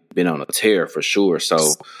been on a tear for sure. So,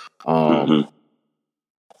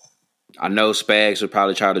 I know Spags will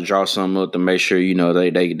probably try to draw something up to make sure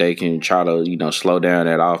they can try to slow down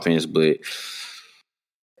that offense, but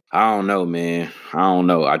I don't know, man. I don't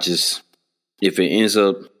know. I just if it ends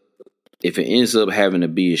up having to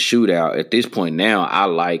be a shootout at this point now,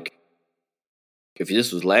 if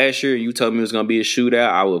this was last year, you told me it was going to be a shootout,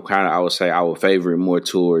 I would say I would favor it more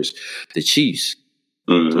towards the Chiefs.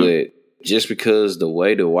 But just because the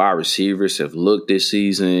way the wide receivers have looked this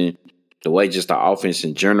season, the way just the offense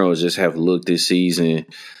in general just have looked this season,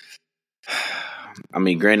 I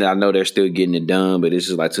mean, granted, I know they're still getting it done, but it's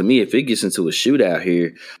just like, to me, if it gets into a shootout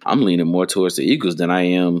here, I'm leaning more towards the Eagles than I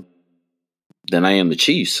am the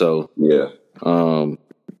Chiefs. So I'm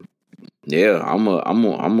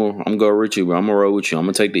gonna go with you, bro. I'm gonna roll with you. I'm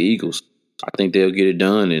gonna take the Eagles. I think they'll get it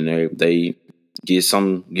done, and they get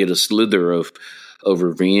a slither of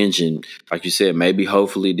revenge, and like you said, maybe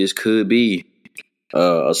hopefully this could be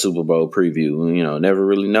a Super Bowl preview. Never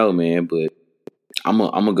really know, man. But I'm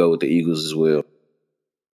gonna go with the Eagles as well.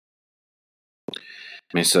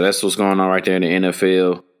 And so that's what's going on right there in the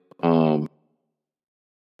NFL.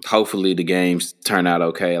 Hopefully the games turn out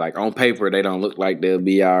okay. Like on paper, they don't look like they'll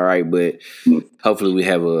be all right, but hopefully we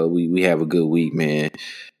have a good week, man.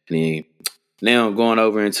 And now going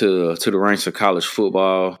over into the ranks of college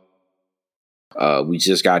football. We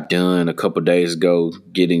just got done a couple days ago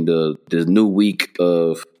getting the new week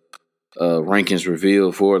of rankings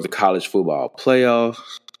revealed for the college football playoffs.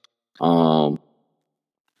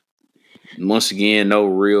 Once again, no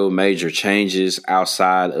real major changes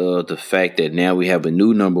outside of the fact that now we have a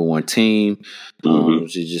new number one team.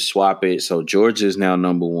 Just swap it. So Georgia is now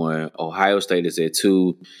number one. Ohio State is at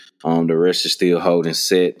 2. The rest is still holding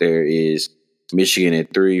set. There is Michigan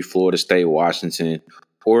at 3, Florida State, Washington,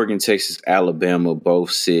 Oregon, Texas, Alabama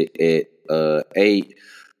both sit at 8.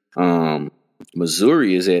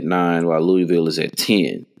 Missouri is at 9, while Louisville is at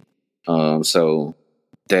 10. So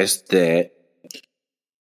that's that.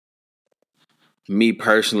 Me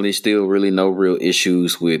personally, still really no real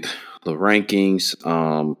issues with the rankings.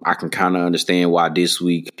 I can kind of understand why this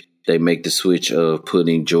week they make the switch of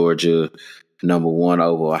putting Georgia number 1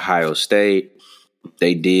 over Ohio State.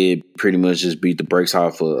 They did pretty much just beat the brakes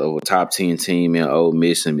off of a top 10 team in Ole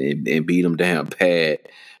Miss and beat them down bad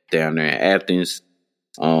down there in Athens.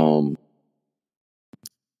 But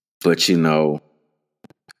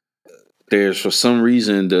there's for some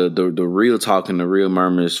reason the real talk and the real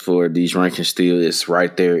murmurs for these rankings still is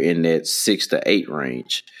right there in that 6 to 8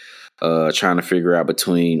 range. Trying to figure out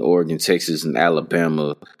between Oregon, Texas, and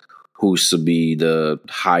Alabama who should be the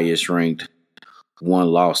highest ranked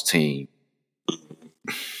 1-loss team.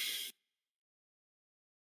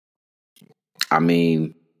 I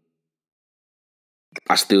mean,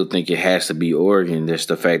 I still think it has to be Oregon. Just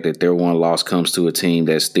the fact that their 1 loss comes to a team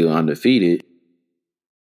that's still undefeated.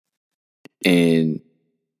 And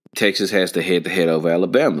Texas has the head-to-head over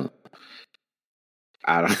Alabama.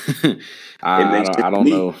 I don't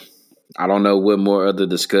know. I don't know what more other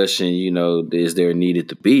discussion, is there needed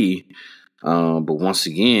to be. But once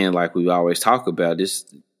again, like we always talk about, this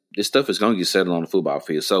stuff is going to get settled on the football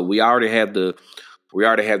field. So we already have the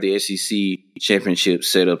SEC championship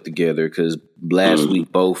set up together because last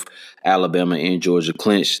week both Alabama and Georgia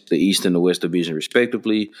clinched the East and the West division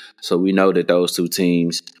respectively. So we know that those two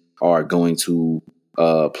teams are going to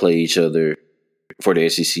play each other for the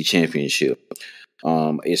SEC championship.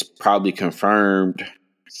 It's probably confirmed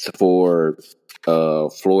for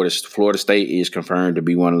Florida State is confirmed to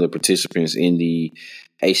be one of the participants in the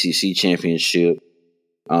ACC championship.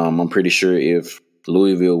 I'm pretty sure if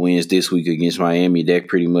Louisville wins this week against Miami, that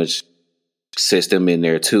pretty much sets them in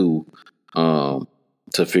there too,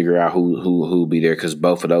 to figure out who'll be there because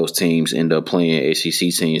both of those teams end up playing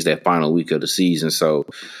SEC teams that final week of the season. So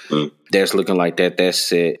that's looking like that's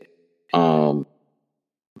set.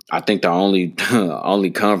 I think the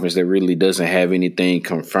only conference that really doesn't have anything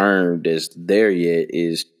confirmed that's there yet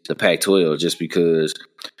is the Pac-12, just because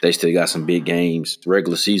they still got some big games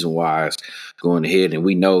regular season wise going ahead, and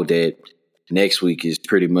we know that next week is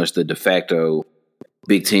pretty much the de facto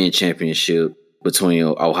Big Ten championship between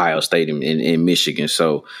Ohio State and Michigan.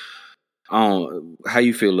 So, how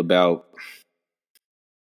you feel about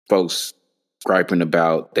folks griping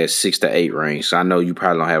about that 6 to 8 range? So I know you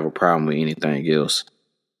probably don't have a problem with anything else.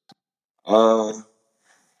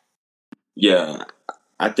 Yeah,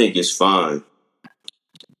 I think it's fine.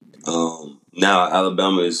 Now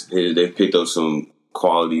Alabama they've picked up some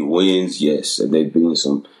quality wins, yes, and they've beaten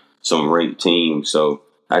some ranked teams. So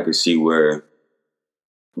I could see where,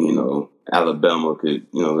 Alabama could,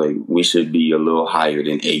 like we should be a little higher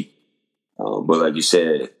than 8. But like you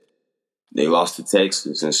said, they lost to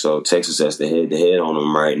Texas, and so Texas has the head-to-head on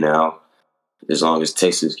them right now. As long as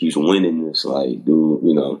Texas keeps winning, it's like, do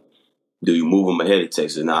you move them ahead of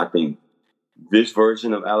Texas? Now I think this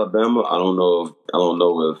version of Alabama, I don't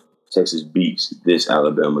know if Texas beats this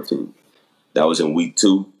Alabama team. That was in week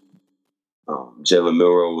 2. Jalen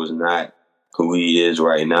Milroe was not who he is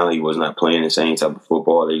right now. He was not playing the same type of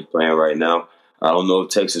football that he's playing right now. I don't know if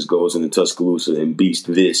Texas goes into Tuscaloosa and beats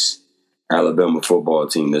this Alabama football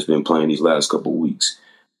team that's been playing these last couple of weeks.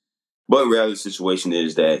 But reality situation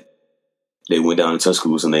is that they went down to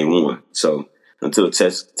Tuscaloosa and they won. So until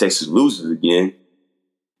Texas loses again,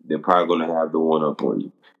 they're probably going to have the one up on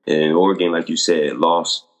you. And Oregon, like you said,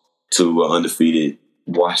 lost to an undefeated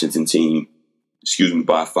Washington team,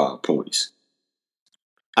 by 5 points.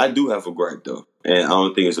 I do have a gripe, though. And I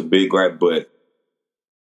don't think it's a big gripe, but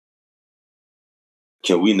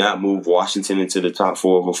can we not move Washington into the top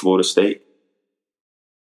 4 over Florida State?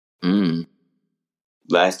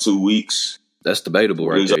 Last 2 weeks. That's debatable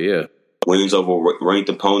right there, yeah. Wins over ranked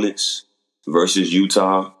opponents versus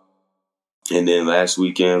Utah And then last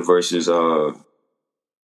weekend versus I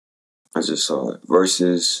just saw it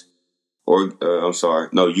versus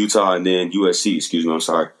Utah and then USC. Excuse me, I'm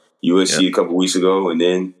sorry, USC a couple weeks ago, and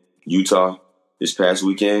then Utah this past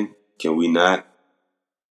weekend. Can we not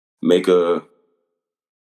make a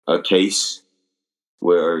case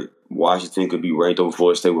where Washington could be ranked over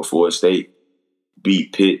Florida State, with Florida State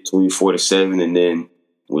beat Pitt 24-7, and then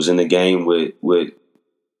was in the game with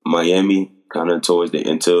Miami kind of until the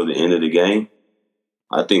end of the game?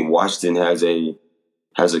 I think Washington has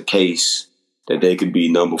a case that they could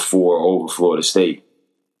be number 4 over Florida State.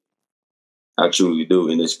 I truly do,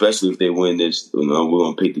 and especially if they win this. We're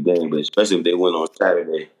gonna pick the game, but especially if they win on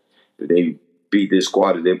Saturday, if they beat this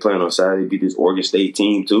squad that they're playing on Saturday, beat this Oregon State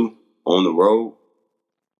team too on the road,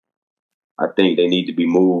 I think they need to be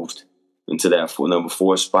moved into that number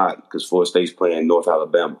 4 spot because Florida State's playing North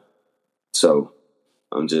Alabama. So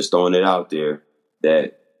I'm just throwing it out there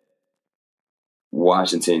that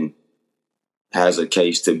Washington has a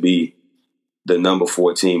case to be the number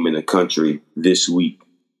 4 team in the country this week,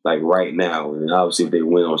 like right now. And obviously, if they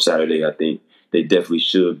win on Saturday, I think they definitely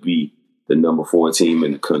should be the number 4 team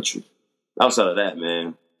in the country. Outside of that,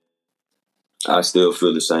 man, I still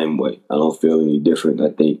feel the same way. I don't feel any different.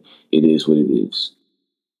 I think it is what it is.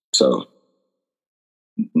 So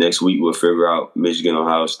next week, we'll figure out Michigan,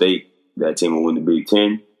 Ohio State. That team will win the Big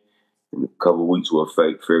Ten. In a couple of weeks, we'll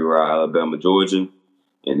figure out Alabama, Georgia,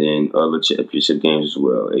 and then other championship games as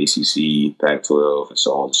well, ACC, Pac-12, and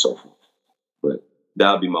so on and so forth. But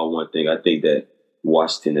that'll be my one thing. I think that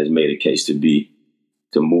Washington has made a case to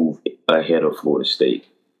move ahead of Florida State.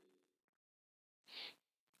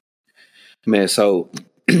 Man, so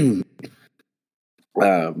bring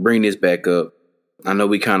this back up. I know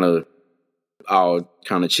we kind of all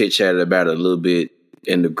chit-chatted about it a little bit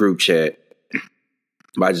in the group chat,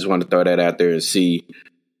 but I just want to throw that out there and see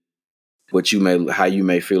how you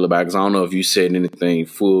may feel about it. Because I don't know if you said anything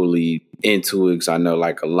fully into it, because I know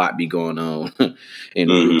like a lot be going on in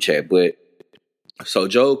the group chat. But so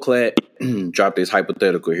Joe Klatt dropped this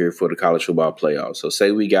hypothetical here for the college football playoffs. So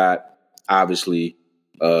say we got, obviously,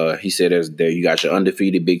 he said there you got your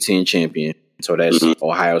undefeated Big Ten champion. So that's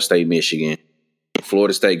Ohio State, Michigan.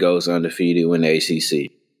 Florida State goes undefeated, win the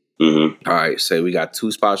ACC. All right, say we got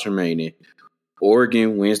 2 spots remaining.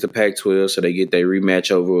 Oregon wins the Pac-12, so they get their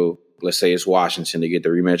rematch over, let's say it's Washington. They get the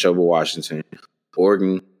rematch over Washington.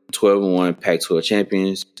 Oregon, 12-1, Pac-12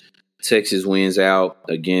 champions. Texas wins out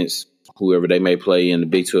against whoever they may play in the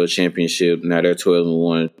Big 12 championship. Now they're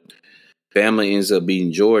 12-1. Bama ends up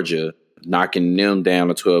beating Georgia, knocking them down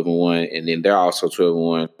to 12-1, and then they're also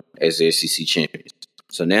 12-1 as the SEC champions.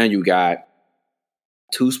 So now you got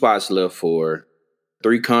 2 spots left for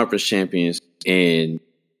 3 conference champions and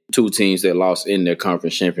 2 teams that lost in their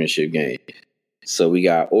conference championship game. So we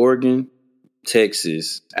got Oregon,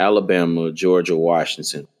 Texas, Alabama, Georgia,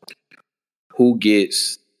 Washington. Who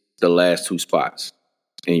gets the last 2 spots,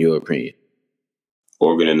 in your opinion?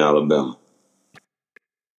 Oregon and Alabama.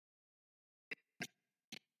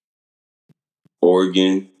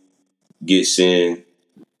 Oregon gets in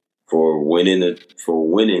for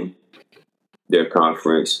winning their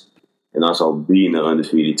conference and also beating the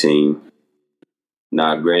undefeated team.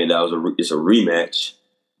 Now, granted, it's a rematch,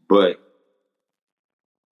 but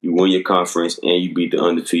you win your conference and you beat the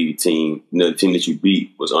undefeated team. The team that you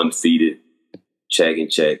beat was undefeated. Check and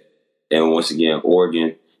check. And once again,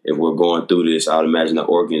 Oregon, if we're going through this, I would imagine that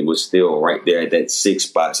Oregon was still right there at that 6th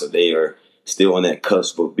spot. So they are still on that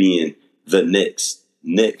cusp of being the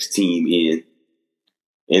next team in.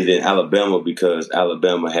 And then Alabama, because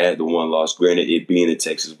Alabama had the 1 loss, granted it being in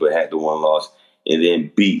Texas, but had the 1 loss, and then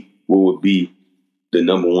beat what would be the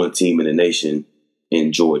number 1 team in the nation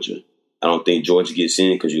in Georgia. I don't think Georgia gets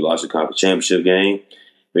in because you lost the conference championship game.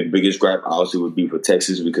 The biggest gripe obviously would be for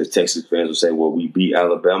Texas because Texas fans will say, well, we beat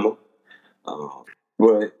Alabama.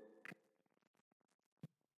 But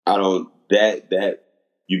I don't, that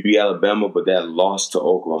you beat Alabama, but that loss to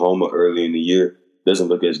Oklahoma early in the year doesn't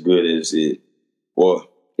look as good as it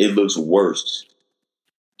looks worse.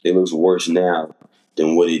 It looks worse now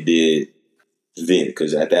than what it did then.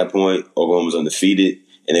 Because at that point, Oklahoma's undefeated,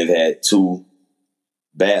 and they've had 2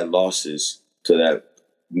 bad losses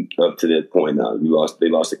up to that point now. They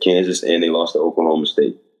lost to Kansas and they lost to Oklahoma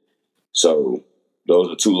State. So those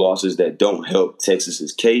are 2 losses that don't help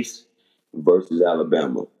Texas's case versus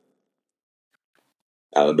Alabama.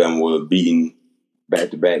 Alabama would have beaten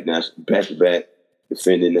back-to-back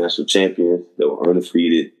defending national champions that were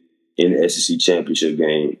undefeated in the SEC championship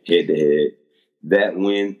game, head-to-head. That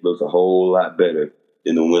win looks a whole lot better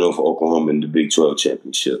than the win over Oklahoma in the Big 12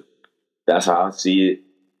 championship. That's how I see it.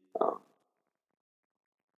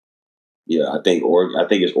 Yeah, I think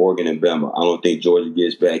it's Oregon and Bama. I don't think Georgia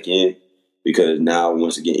gets back in because now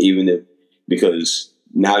once again, because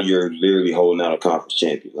now you're literally holding out a conference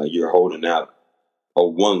champion. Like you're holding out a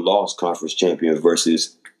one-loss conference champion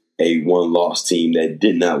versus a one-loss team that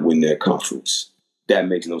did not win their conference. That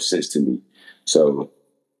makes no sense to me. So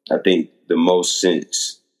I think the most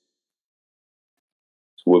sense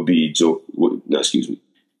would be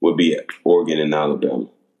Oregon and Alabama.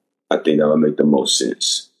 I think that would make the most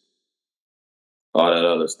sense. All that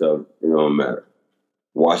other stuff, it don't matter.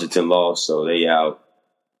 Washington lost, so they out.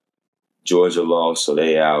 Georgia lost, so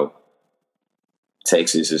they out.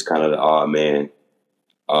 Texas is kind of the odd man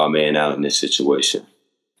out in this situation,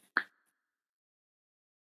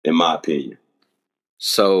 in my opinion.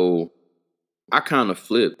 So I kind of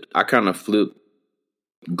flipped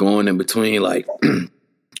going in between like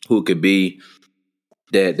who could be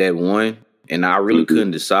that one, and I really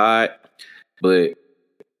couldn't decide, but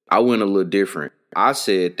I went a little different. I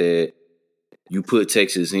said that you put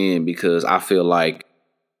Texas in because I feel like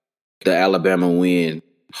the Alabama win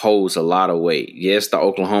holds a lot of weight. Yes, the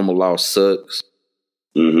Oklahoma loss sucks,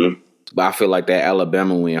 but I feel like that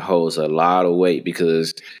Alabama win holds a lot of weight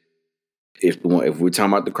because if we're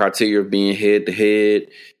talking about the criteria of being head to head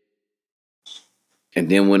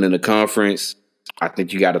and then winning the conference, I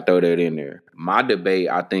think you got to throw that in there. My debate,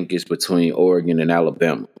 I think, is between Oregon and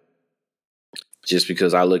Alabama. Just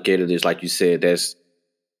because I look at it as, like you said, that's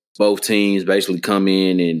both teams basically come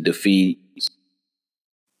in and defeat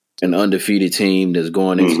an undefeated team that's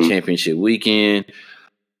going into championship weekend.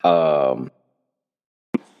 And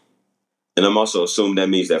I'm also assuming that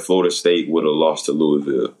means that Florida State would have lost to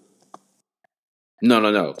Louisville.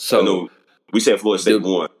 No. So we said Florida State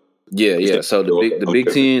won. Yeah. So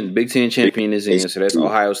the Big Ten champion is in. So that's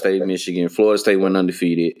Ohio State, Michigan. Florida State went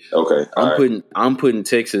undefeated. Okay. I'm putting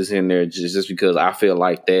Texas in there just because I feel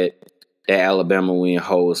like that Alabama win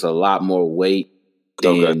holds a lot more weight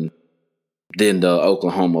than the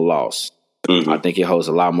Oklahoma loss. I think it holds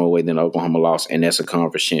a lot more weight than the Oklahoma loss, and that's a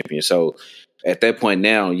conference champion. So at that point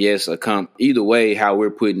now, yes, either way, how we're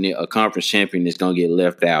putting it, a conference champion is going to get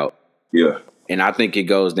left out. Yeah. And I think it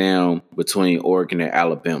goes down between Oregon and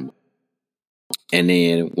Alabama. And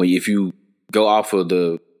then if you go off of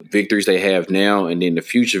the victories they have now and then the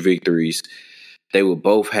future victories, they will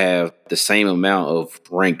both have the same amount of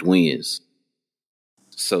ranked wins.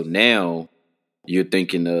 So now you're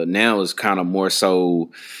thinking now is kind of more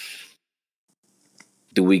so,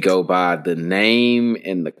 do we go by the name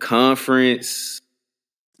and the conference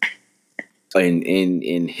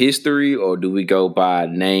in history, or do we go by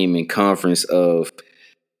name and conference of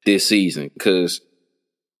this season? Because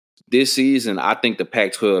this season, I think the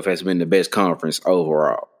Pac-12 has been the best conference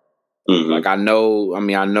overall. Like I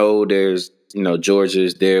know there's, Georgia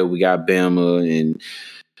is there. We got Bama, and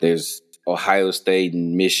there's Ohio State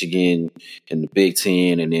and Michigan in the Big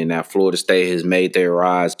Ten, and then now Florida State has made their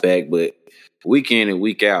rise back. But week in and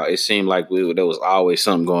week out, it seemed like there was always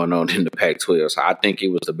something going on in the Pac-12. So I think it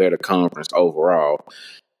was the better conference overall.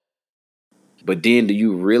 But then, do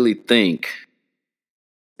you really think?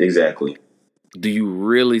 Exactly. Do you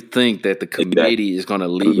really think that the committee is going to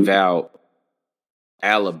leave out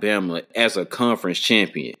Alabama as a conference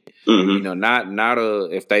champion?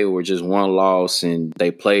 Not if they were just one loss and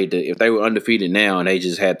they played if they were undefeated now and they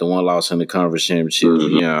just had the one loss in the conference championship,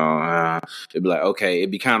 it'd be like, okay,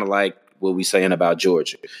 it'd be kind of like what we saying about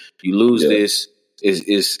Georgia. You lose this,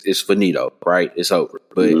 it's finito, right? It's over.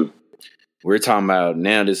 But we're talking about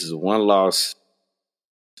now this is a one loss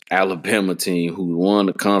Alabama team who won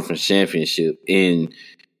the conference championship in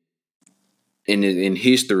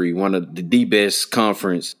history, one of the best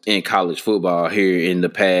conference in college football here in the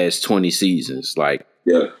past 20 seasons. Like,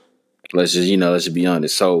 let's just be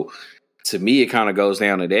honest. So to me, it kind of goes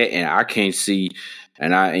down to that, and I can't see,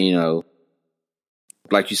 and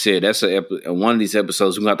like you said, that's one of these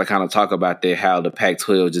episodes we're going to have to kind of talk about that, how the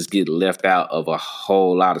Pac-12 just get left out of a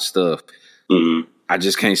whole lot of stuff. I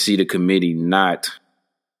just can't see the committee I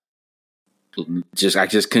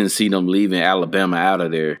just couldn't see them leaving Alabama out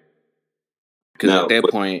of there. Because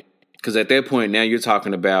at that point, now you're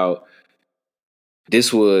talking about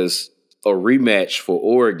this was a rematch for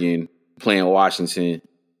Oregon playing Washington,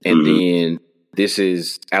 and then this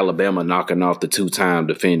is Alabama knocking off the two-time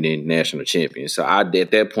defending national champion. So at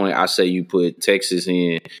that point, I say you put Texas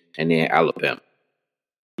in and then Alabama.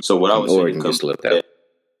 So what I was Oregon gets left out.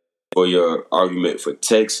 For your argument for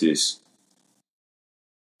Texas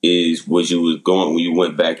is when you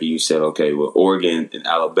went back and you said, okay, well, Oregon and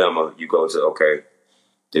Alabama, you go to, okay,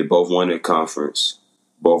 they both won their conference,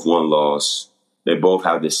 both won loss. They both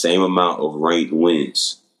have the same amount of ranked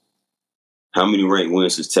wins. How many ranked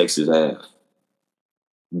wins does Texas have?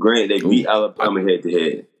 Granted, they beat Alabama head to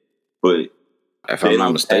head, but if I'm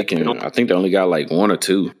not mistaken, I think they only got like 1 or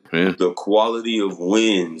 2. Yeah. The quality of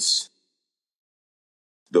wins,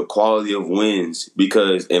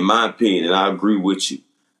 because in my opinion, and I agree with you,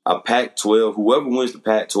 a Pac-12, whoever wins the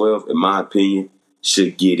Pac-12, in my opinion,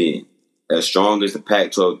 should get in. As strong as the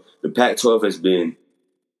Pac-12 has been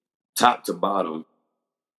top to bottom,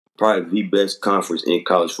 probably the best conference in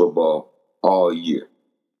college football all year.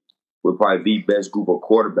 We're probably the best group of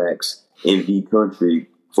quarterbacks in the country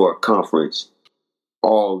for a conference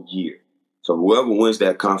all year. So whoever wins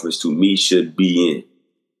that conference, to me, should be in.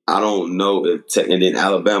 I don't know if and then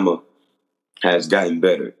Alabama has gotten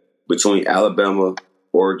better. Between Alabama,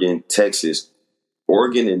 Oregon, Texas,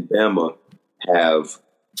 Oregon and Bama have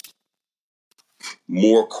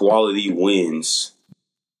more quality wins.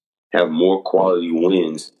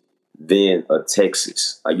 Than a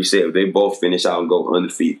Texas. Like you said, if they both finish out and go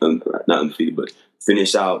undefeated, not undefeated, but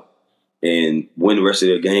finish out and win the rest of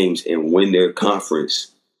their games and win their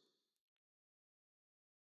conference.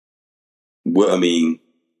 Well, I mean,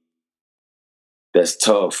 that's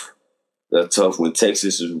tough. That's tough when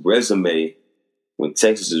Texas's resume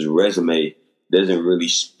doesn't really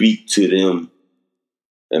speak to them,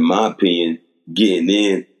 in my opinion, getting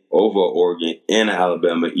in over Oregon and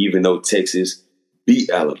Alabama, even though Texas beat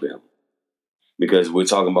Alabama. Because we're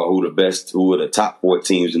talking about who are the top 4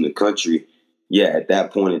 teams in the country. Yeah, at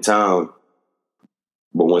that point in time.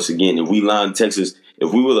 But once again, if we were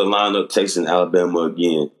to line up Texas and Alabama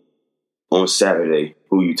again on Saturday,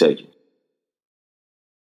 who you taking?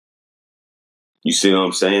 You see what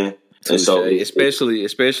I'm saying? And so, especially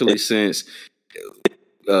since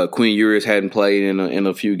Quinn Ewers hadn't played in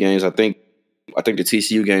a few games. I think the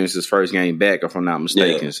TCU game is his first game back, if I'm not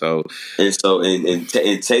mistaken. Yeah.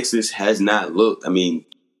 And Texas has not looked. I mean,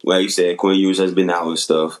 like you said, Quinn Ewers has been out and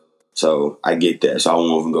stuff. So I get that. So I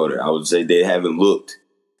won't even go there. I would say they haven't looked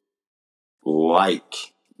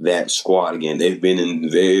like that squad again. They've been in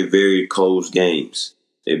very, very close games.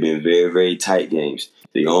 They've been very, very tight games.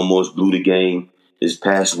 They almost blew the game this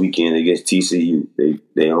past weekend against TCU.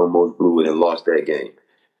 They almost blew it and lost that game.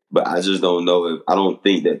 But I just don't know I don't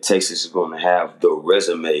think that Texas is going to have the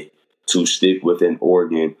resume to stick with an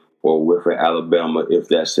Oregon or with an Alabama if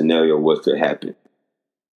that scenario was to happen.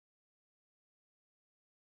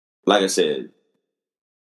 Like I said,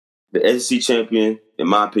 the SEC champion, in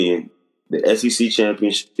my opinion, the SEC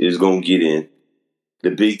champion is going to get in.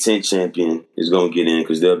 The Big Ten champion is going to get in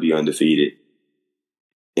because they'll be undefeated.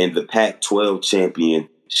 And the Pac-12 champion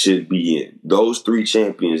should be in. Those 3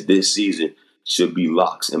 champions this season should be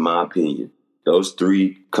locks, in my opinion. Those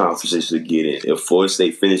 3 conferences should get in. If Florida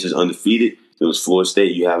State finishes undefeated, if it's Florida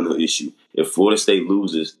State, you have no issue. If Florida State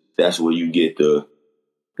loses, that's where you get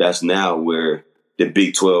that's now where the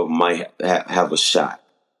Big 12 might have a shot.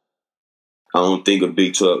 I don't think if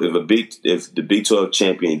the Big 12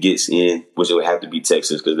 champion gets in, which it would have to be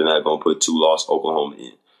Texas because they're not going to put 2-loss Oklahoma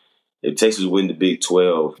in. If Texas win the Big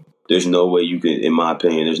 12, there's no way you can, in my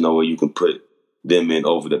opinion, put them in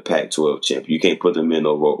over the Pac-12 champion. You can't put them in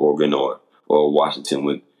over Oregon or Washington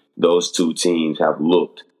when those 2 teams have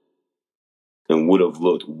looked and would have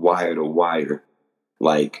looked wire to wire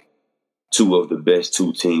like 2 of the best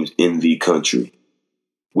 2 teams in the country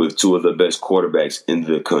with 2 of the best quarterbacks in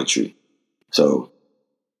the country. So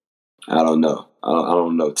I don't know. I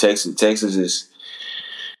don't know. Texas Texas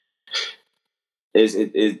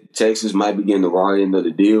might be getting the raw end of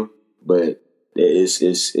the deal, but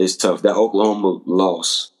it's tough. That Oklahoma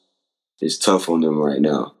loss is tough on them right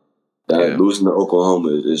now. Losing to Oklahoma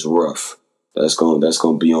is rough. That's going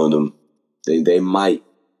to be on them. They might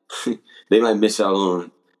miss out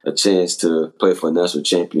on a chance to play for a national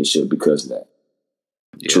championship because of that.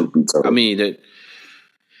 Yeah. Truth be told. I mean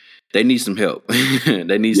they need some help.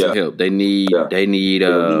 They need some help. They need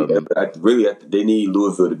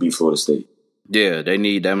Louisville to beat Florida State. Yeah, they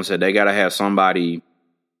need them. Said they gotta have somebody.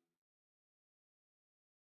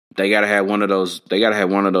 They gotta have one of those. They gotta have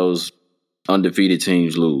one of those undefeated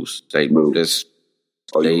teams lose. They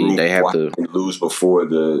have to lose before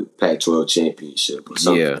the Pac-12 championship or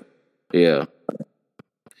something. Yeah.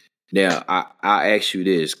 Now I ask you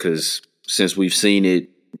this because since we've seen it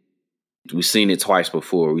twice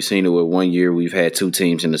before. We've seen it with 1 year. We've had 2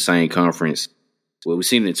 teams in the same conference. Well, we've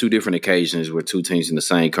seen it in 2 different occasions where 2 teams in the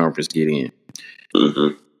same conference get in.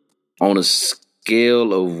 Mm-hmm. On a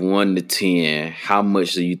scale of 1 to 10, how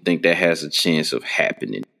much do you think that has a chance of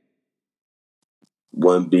happening?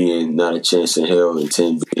 1 being not a chance in hell and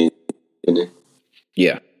 10 being in it?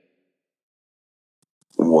 Yeah.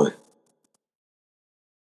 1.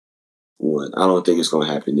 I don't think it's going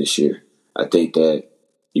to happen this year. I think that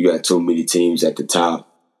you got too many teams at the top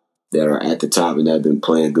that are at the top and that have been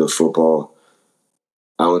playing good football.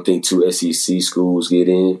 I don't think 2 SEC schools get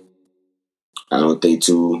in. I don't think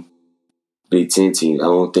 2 Big Ten teams. I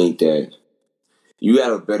don't think that you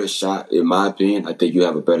have a better shot, in my opinion. I think you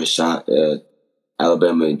have a better shot at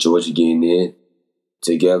Alabama and Georgia getting in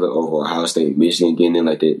together over Ohio State and Michigan getting in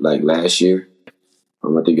like last year. I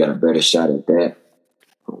think you got a better shot at that.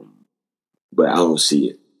 But I don't see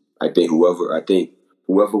it. I think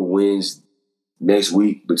whoever wins next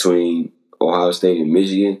week between Ohio State and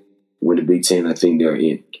Michigan win the Big Ten, I think they're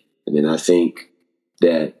in. And then I think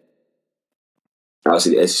that I'll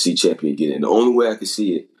see the SEC champion get in. The only way I can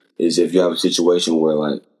see it is if you have a situation where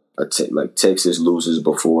like Texas loses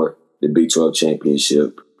before the Big 12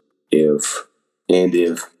 championship, if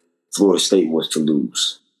Florida State was to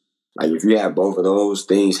lose. Like if you have both of those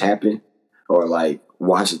things happen, or like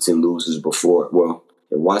Washington loses before,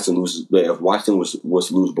 if Washington was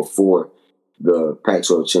to lose before the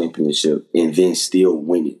Pac-12 championship and then still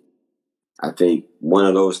win it, I think one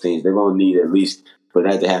of those things they're going to need, at least for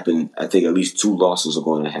that to happen. I think at least 2 losses are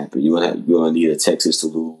going to happen. You're going to need a Texas to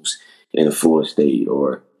lose and a Florida State,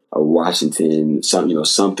 or a Washington,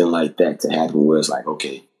 something like that to happen where it's like,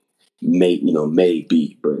 okay,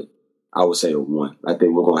 maybe, but I would say a 1. I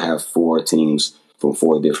think we're going to have 4 teams from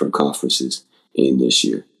 4 different conferences in this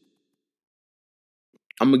year.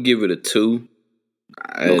 I'm gonna give it a 2,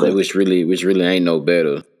 Okay. which really ain't no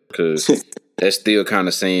better, because that's still kind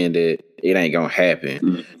of saying that it ain't gonna happen.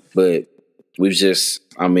 Mm-hmm. But we've just,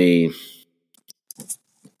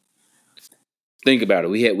 think about it.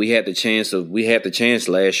 We had the chance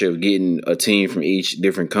last year of getting a team from each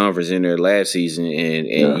different conference in there last season, and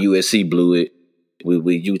USC blew it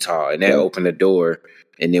with Utah, and that opened the door.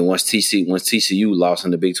 And then once TCU lost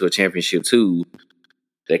in the Big 12 championship too,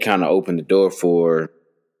 that kind of opened the door for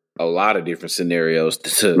a lot of different scenarios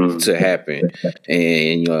to happen.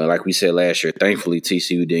 And like we said last year, thankfully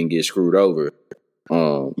TCU didn't get screwed over.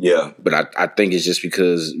 But I think it's just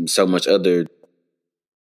because so much other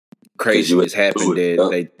craziness happened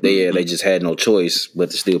that they just had no choice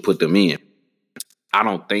but to still put them in. I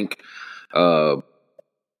don't think it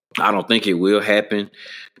will happen,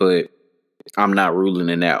 but I'm not ruling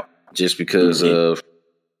it out just because of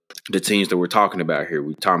the teams that we're talking about here.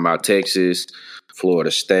 We're talking about Texas, Florida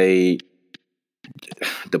State,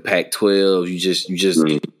 the Pac-12.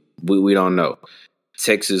 We don't know.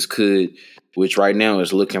 Texas could, which right now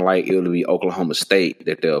is looking like it'll be Oklahoma State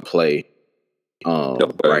that they'll play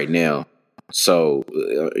right now. So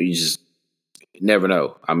you just never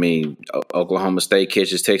know. Oklahoma State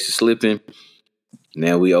catches Texas slipping.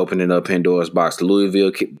 Now we opening up Pandora's box.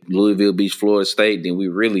 Louisville beats Florida State. Then we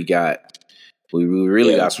really got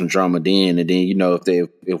some drama then. And then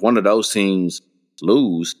if one of those teams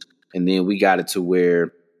lose, and then we got it to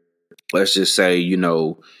where, let's just say,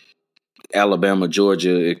 Alabama,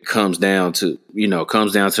 Georgia, it comes down to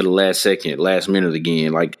the last minute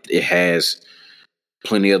again, like it has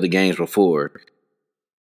plenty of other games before.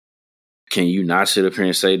 Can you not sit up here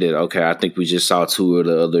and say that, okay, I think we just saw two of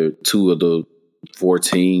the 4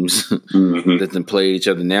 teams that then play each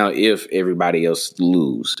other now if everybody else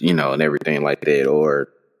lose, and everything like that. Or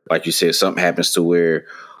like you said, something happens to where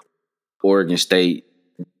Oregon State,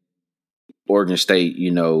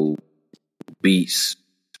 beats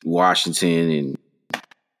Washington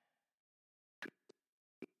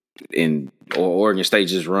or Oregon State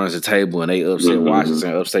just runs the table and they upset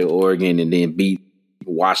Washington, upset Oregon, and then beat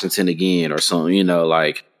Washington again or something,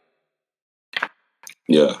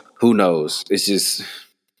 who knows? It's just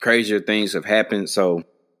crazier things have happened, so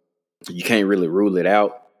you can't really rule it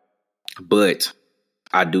out. But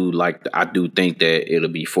I do think that it'll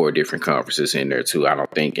be 4 different conferences in there too. I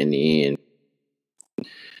don't think in the end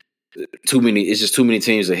it's just too many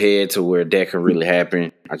teams ahead to where that can really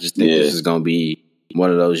happen. I just think this is going to be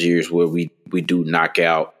one of those years where we do knock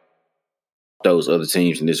out those other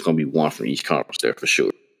teams, and there's going to be 1 from each conference there for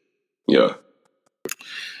sure. Yeah.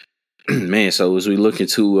 Man, so as we look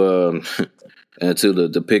into the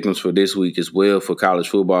pick'ems for this week as well for college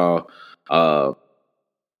football,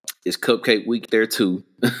 it's Cupcake Week there too.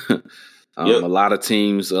 A lot of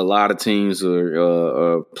teams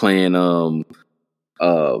are playing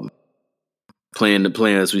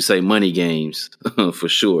playing as we say money games for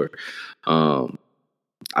sure. I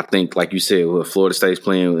think, like you said, Florida State's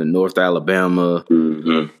playing with North Alabama.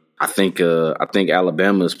 I think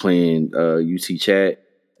Alabama's playing UT Chat.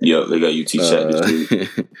 Yeah, they got UT Chat this week.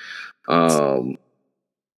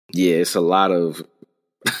 It's a lot of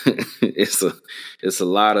it's a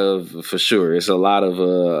lot of, for sure. It's a lot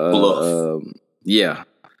of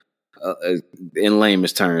in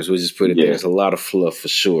layman's terms, we'll just put it there. It's a lot of fluff for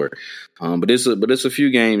sure. But it's a few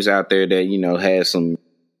games out there that has some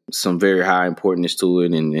very high importance to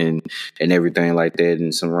it and everything like that,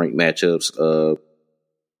 and some ranked matchups.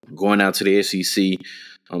 Going out to the SEC,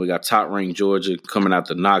 we got top ranked Georgia coming out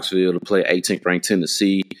to Knoxville to play 18th ranked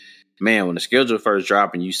Tennessee. Man, when the schedule first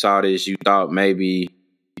dropped and you saw this, you thought maybe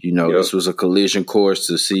this was a collision course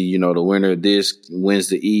to see the winner of this wins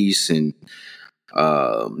the East and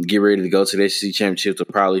get ready to go to the SEC championship to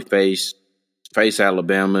probably face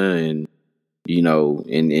Alabama and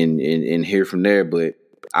and hear from there. But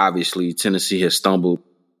obviously Tennessee has stumbled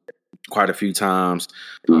quite a few times.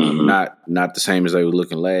 Not the same as they were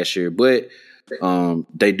looking last year, but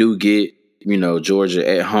they do get Georgia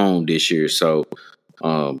at home this year. So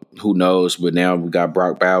who knows? But now we got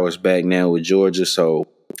Brock Bowers back now with Georgia. So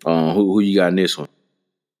who you got in this one?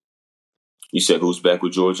 You said who's back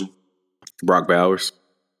with Georgia? Brock Bowers.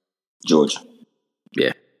 Georgia.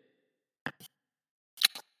 Yeah.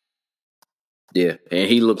 Yeah, and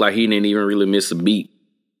he looked like he didn't even really miss a beat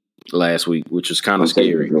last week, which was kind of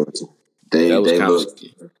scary.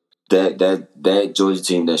 That Georgia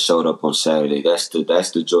team that showed up on Saturday, that's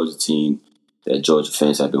the Georgia team that Georgia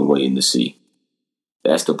fans have been waiting to see.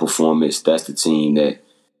 That's the performance. That's the team that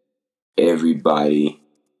everybody,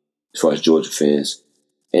 as far as Georgia fans,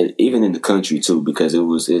 and even in the country too, because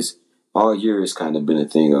it's all year has kind of been a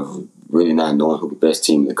thing of really not knowing who the best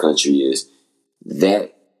team in the country is.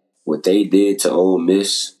 That what they did to Ole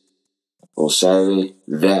Miss on Saturday,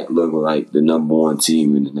 that looked like the number one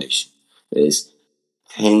team in the nation. As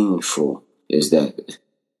painful as that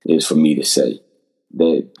is for me to say,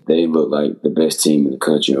 that they look like the best team in the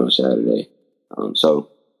country on Saturday. So,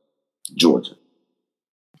 Georgia.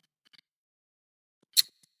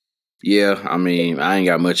 Yeah, I mean, I ain't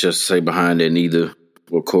got much else to say behind that neither.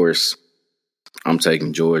 Of course, I'm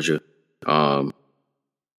taking Georgia.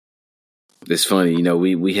 It's funny,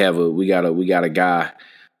 we got a guy,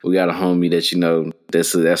 we got a homie that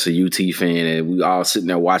that's a UT fan, and we all sitting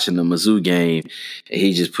there watching the Mizzou game, and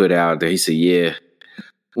he just put out there, he said, "Yeah,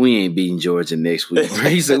 we ain't beating Georgia next week." Bro.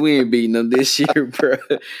 He said, "We ain't beating them this year, bro."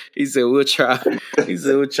 He said, "We'll try." He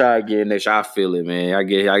said, "We'll try again next year." I feel it, man. I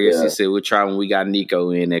guess he said, "We'll try when we got Nico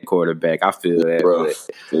in at quarterback." I feel that, bro. But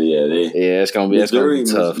It's gonna be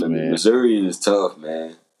tough, man. Missouri is tough,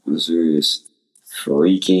 man. Missouri is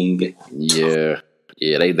freaking tough.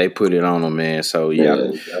 Yeah, they put it on them, man. So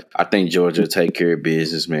I think Georgia will take care of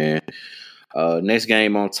business, man. Next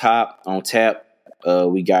game on tap,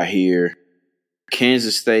 we got here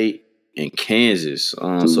Kansas State and Kansas. So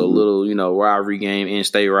a little, rivalry game,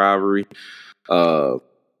 in-state rivalry. Both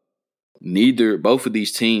of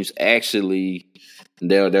these teams actually,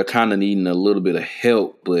 they're kind of needing a little bit of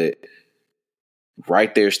help, but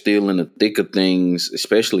right there still in the thick of things,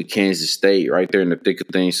 especially Kansas State, right there in the thick of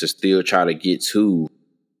things to still try to get to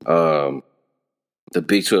the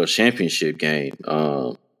Big 12 championship game.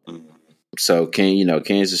 So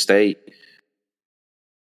Kansas State,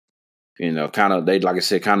 kind of, they, like I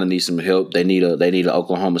said, kind of need some help. They need an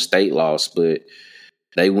Oklahoma State loss, but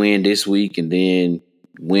they win this week and then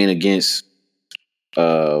win against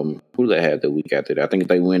who do they have the week after that? I think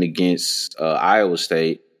they win against Iowa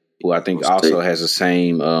State, who I think also has the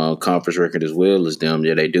same conference record as well as them.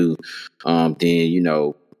 Yeah, they do. Then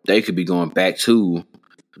they could be going back to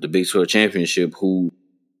the Big 12 championship,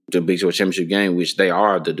 the Big 12 championship game, which they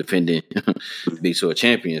are the defending Big 12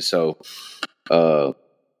 champions. So,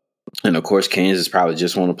 and of course, Kansas probably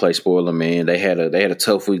just want to play spoiler, man. They had a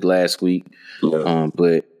tough week last week,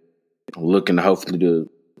 but looking to hopefully to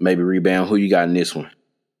maybe rebound. Who you got in this one?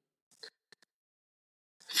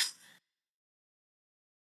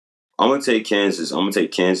 I'm gonna take Kansas. I'm gonna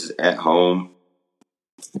take Kansas at home.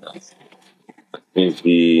 I think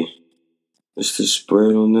what's the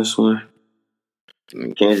spread on this one?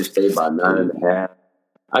 Kansas State by 9.5.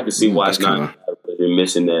 I can see why it's 9.5. You're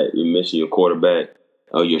missing your quarterback,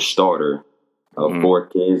 your starter for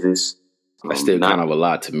Kansas. That's still kind of a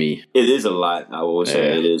lot to me. It is a lot. I will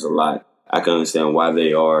say it is a lot. I can understand why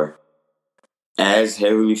they are as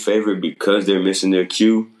heavily favored because they're missing their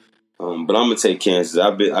cue. But I'm gonna take Kansas.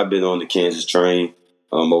 I've been on the Kansas train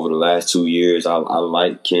over the last 2 years. I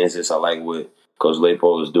like Kansas. I like what Coach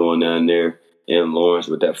Leipold is doing down there in Lawrence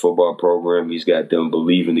with that football program. He's got them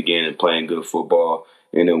believing again and playing good football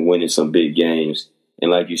and then winning some big games. And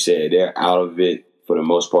like you said, they're out of it for the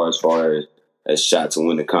most part as far as shot to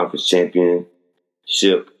win the conference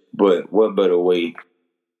championship. But what better way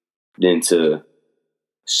than to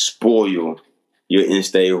spoil your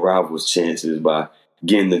in-state rivals' chances by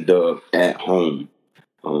getting the dub at home?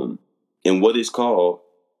 And what is called,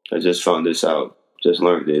 I just found this out, just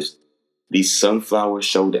learned this, the Sunflower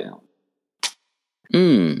Showdown.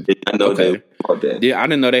 I know they called that. Yeah, I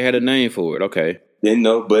didn't know they had a name for it. Okay. Didn't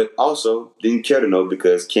know, but also didn't care to know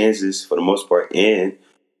because Kansas, for the most part,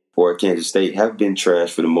 or Kansas State have been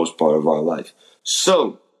trash for the most part of our life.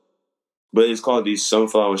 So, but it's called the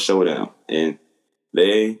Sunflower Showdown, and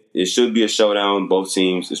it should be a showdown. Both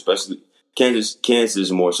teams, especially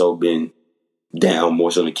Kansas more so been down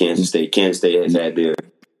more so than Kansas State. Kansas State has had their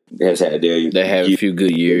they have a few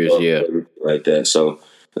good years, yeah, like that. So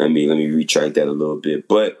let me retract that a little bit,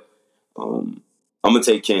 but I'm gonna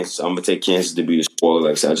take Kansas. I'm gonna take Kansas to be the spoiler.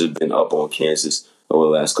 Like I said, I've just been up on Kansas over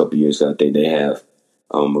the last couple of years. I think they have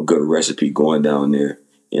a good recipe going down there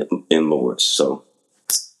in Lawrence. So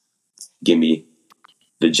give me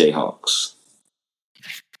the Jayhawks.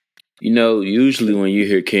 Usually when you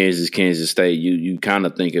hear Kansas State, you kind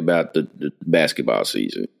of think about the basketball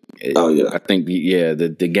season. Oh yeah, I think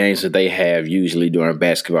the games that they have usually during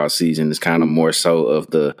basketball season is kind of more so of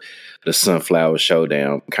the Sunflower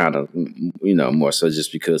Showdown, kind of more so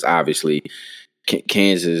just because obviously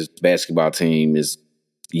Kansas basketball team is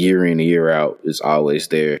year in and year out is always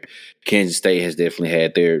there. Kansas State has definitely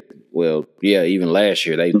had even last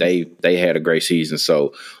year they had a great season.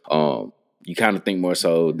 So you kind of think more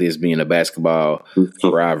so this being a basketball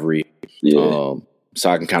rivalry. Yeah. So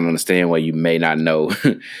I can kind of understand why you may not know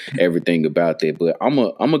everything about that, but I'm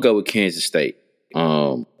gonna go with Kansas State.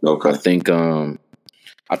 Okay.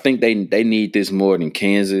 I think they need this more than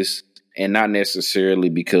Kansas, and not necessarily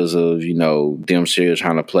because of them still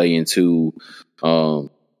trying to play into trying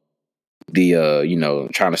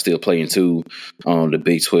to still play into the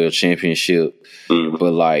Big 12 championship,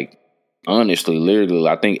 but like honestly, literally,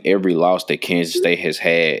 I think every loss that Kansas State has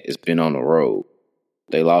had has been on the road.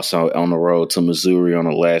 They lost on the road to Missouri on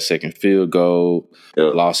the last-second field goal.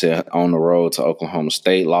 Yep. Lost on the road to Oklahoma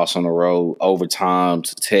State. Lost on the road overtime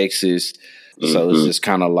to Texas. So it's just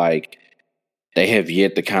kind of like they have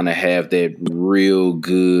yet to kind of have that real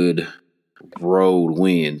good road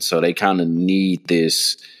win. So they kind of need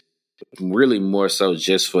this really more so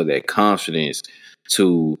just for that confidence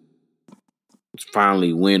to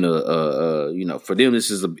finally win for them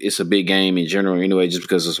it's a big game in general anyway, just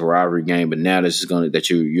because it's a rivalry game. But now this is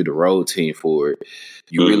you're the road team for it.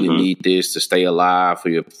 You really need this to stay alive for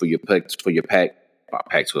your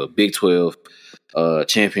Pac-12 Big 12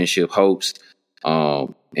 championship hopes.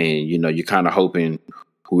 And you're kind of hoping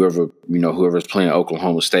whoever's playing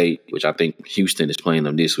Oklahoma State, which I think Houston is playing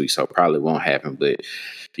them this week, so it probably won't happen. But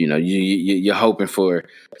you're hoping for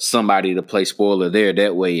somebody to play spoiler there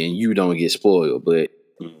that way, and you don't get spoiled. But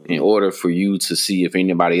in order for you to see if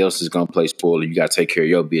anybody else is going to play spoiler, you got to take care of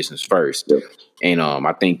your business first. Yep. And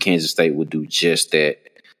I think Kansas State will do just that.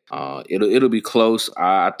 It'll be close.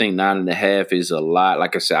 I think 9.5 is a lot.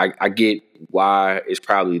 Like I said, I get why it's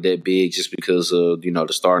probably that big, just because of the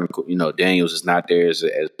starting. Daniels is not there as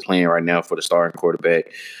playing right now for the starting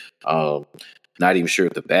quarterback. Not even sure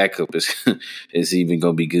if the backup is even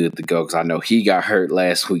going to be good to go, because I know he got hurt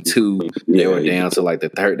last week too. They were down to like the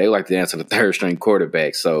third. They were down to the third string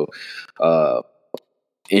quarterback. So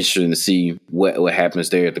interesting to see what happens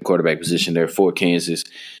there at the quarterback position there for Kansas.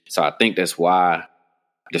 So I think that's why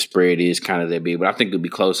the spread is kind of that big, but I think it'll be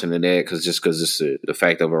closer than that because it's the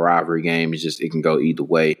fact of a rivalry game is just it can go either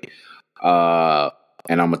way. And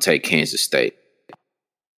I'm gonna take Kansas State.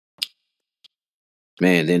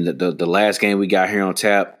 Man, then the last game we got here on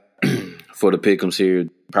tap for the pick'ems here,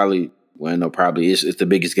 probably it's the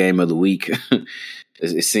biggest game of the week.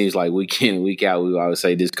 It seems like week in and week out, we always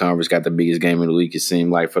say this conference got the biggest game of the week. It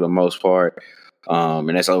seemed like for the most part. And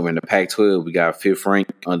that's over in the Pac-12. We got 5th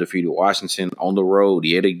ranked undefeated Washington on the road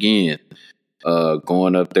yet again,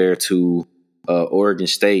 going up there to Oregon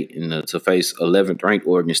State and to face 11th ranked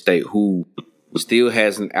Oregon State, who still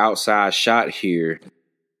has an outside shot here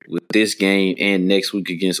with this game and next week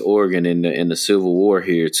against Oregon in the Civil War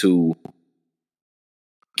here to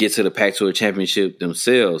get to the Pac-12 championship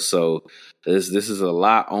themselves. So this is a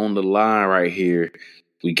lot on the line right here.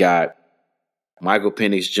 We got Michael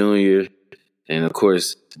Penix Jr. and of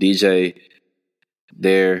course DJ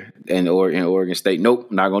there in Oregon State.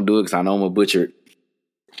 Nope, not gonna do it because I know I'm a butcher.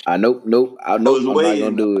 I'm not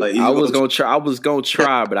gonna do it. I was gonna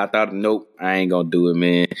try, but I thought nope, I ain't gonna do it,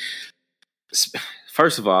 man.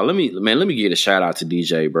 First of all, let me give a shout out to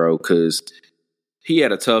DJ, bro, because he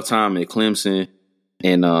had a tough time at Clemson,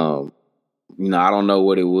 and I don't know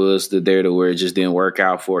what it was to where it just didn't work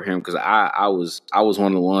out for him, because I was one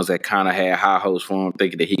of the ones that kind of had high hopes for him,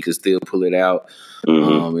 thinking that he could still pull it out,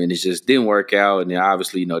 and it just didn't work out. And then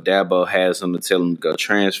obviously, Dabo has him to tell him to go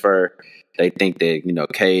transfer. They think that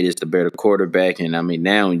Cade is the better quarterback, and I mean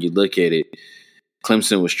now when you look at it,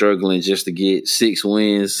 Clemson was struggling just to get 6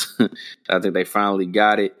 wins. I think they finally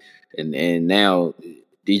got it, and now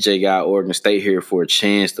DJ got Oregon State here for a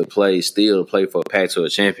chance to play for a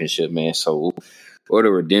Pac-12 championship, man. So what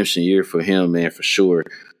a redemption year for him, man, for sure.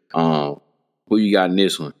 Who you got in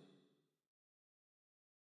this one?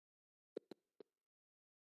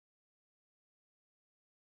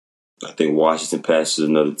 I think Washington passes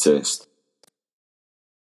another test.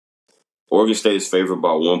 Oregon State is favored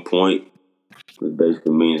by 1 point. It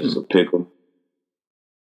basically means it's a pick 'em.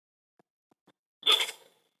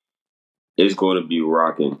 It's going to be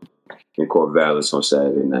rocking in Corvallis on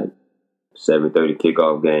Saturday night. 7:30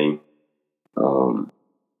 kickoff game.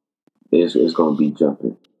 It's going to be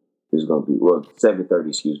jumping. It's going to be 7:30.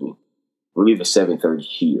 Excuse me. I believe it's 7:30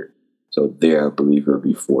 here. So there, I believe it'll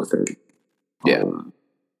be 4:30. Yeah.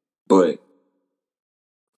 But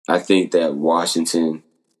I think that Washington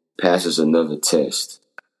passes another test.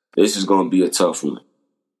 This is going to be a tough one.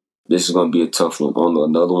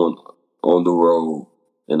 Another one on the road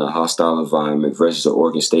in a hostile environment versus an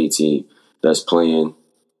Oregon State team that's playing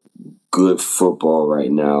good football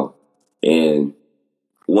right now and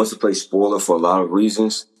wants to play spoiler for a lot of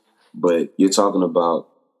reasons. But you're talking about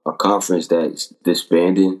a conference that's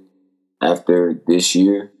disbanding after this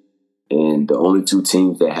year, and the only 2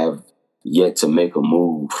 teams that have yet to make a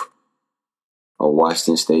move are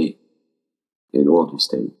Washington State and Oregon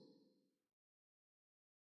State.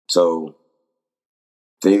 So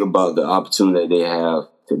think about the opportunity they have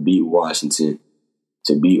to beat Washington,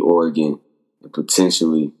 to beat Oregon, and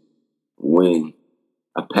potentially win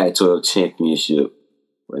a Pac-12 championship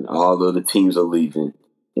when all of the teams are leaving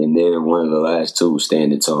and they're one of the last 2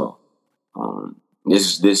 standing tall.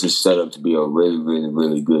 This is set up to be a really, really,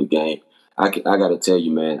 really good game. I got to tell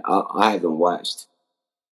you, man, I haven't watched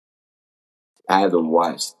as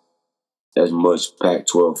much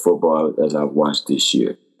Pac-12 football as I've watched this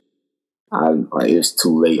year. It's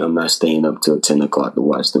too late. I'm not staying up till 10 o'clock to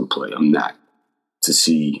watch them play. I'm not. To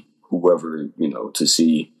see whoever,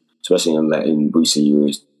 especially in recent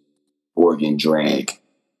years, Oregon drag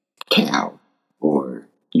Cal or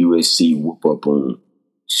USC whoop up on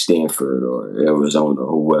Stanford or Arizona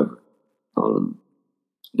or whoever.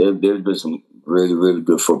 There's been some really, really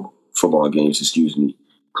good football games,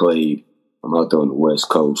 played. I'm out there on the West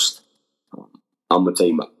Coast. I'm going to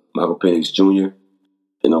take Michael Penix Jr.,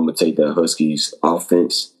 and I'm going to take that Huskies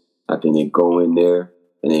offense. I think they go in there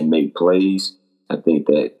and they make plays. I think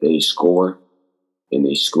that they score, and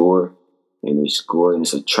they score, and they score, and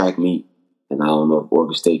it's a track meet, and I don't know if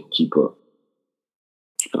Oregon State can keep up.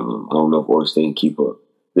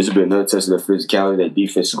 This will be another test of their physicality. That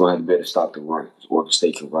defense is going to have to be able to stop the run. Oregon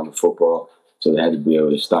State can run the football, so they had to be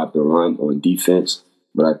able to stop the run on defense.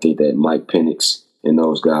 But I think that Mike Penix and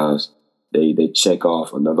those guys, they check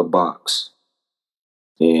off another box,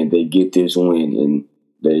 and they get this win, and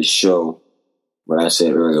they show what I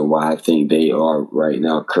said earlier, why I think they are right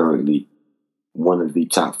now currently one of the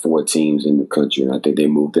top 4 teams in the country. And I think they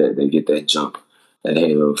get that jump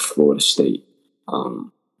ahead of Florida State.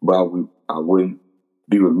 But I wouldn't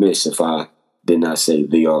be remiss if I did not say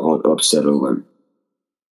they are on upset alert.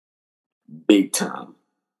 Big time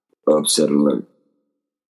upset alert.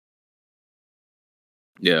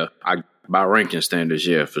 Yeah, by ranking standards,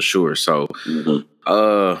 yeah, for sure. So,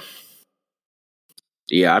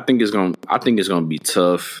 yeah, I think it's gonna be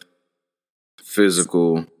tough,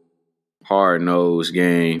 physical, hard-nosed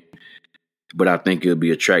game, but I think it'll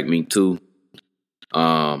be a track meet too.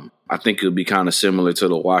 I think it'll be kind of similar to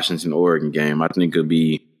the Washington-Oregon game. I think it'll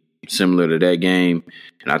be similar to that game,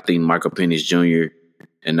 and I think Michael Penix Jr.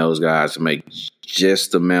 and those guys make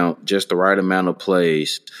just the right amount of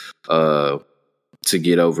plays to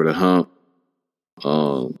get over the hump,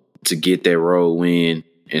 to get that road win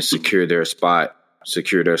and secure their spot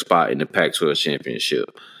in the Pac-12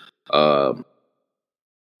 championship.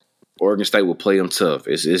 Oregon State will play them tough.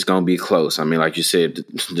 It's going to be close. I mean, like you said,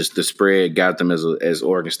 just the spread got them as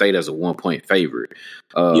Oregon State as a 1-point favorite.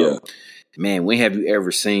 Man, when have you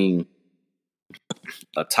ever seen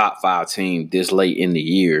a top 5 team this late in the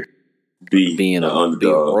year be a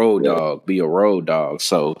road dog?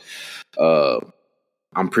 So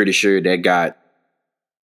I'm pretty sure that's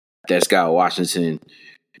got Washington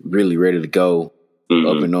really ready to go,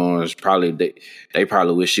 up in arms. Probably they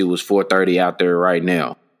probably wish it was 4:30 out there right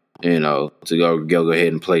now, to go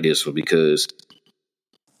ahead and play this one, because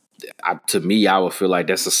to me, I would feel like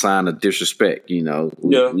that's a sign of disrespect. We the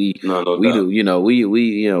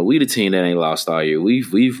team that ain't lost all year.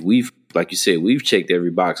 We've like you said, we've checked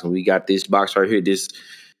every box, and we got this box right here.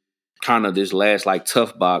 kind of this last like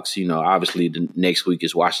tough box. Obviously the next week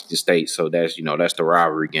is Washington State, so that's that's the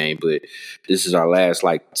rivalry game. But this is our last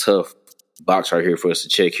like tough box right here for us to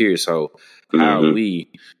check here. So how are we,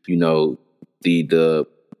 the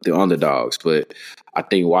underdogs? But I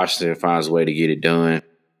think Washington finds a way to get it done.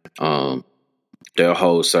 They'll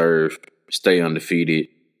hold serve, stay undefeated,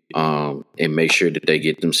 and make sure that they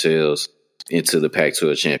get themselves into the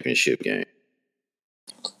Pac-12 championship game.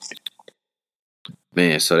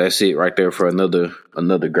 Man, so that's it right there for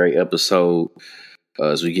another great episode.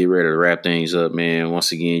 As we get ready to wrap things up, man,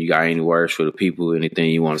 once again, you got any words for the people, anything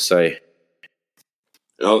you want to say?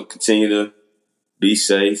 Continue to be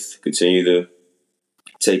safe. Continue to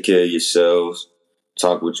take care of yourselves.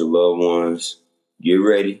 Talk with your loved ones. Get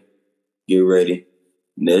ready.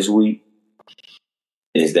 Next week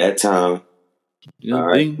is that time. All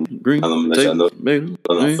right. Green, I'm gonna let y'all know.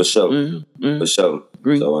 For sure. For sure.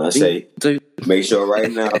 So when I say make sure right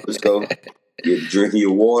now, let's go. Get drinking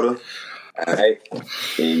your water. All right.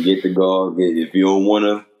 And get the go. If you don't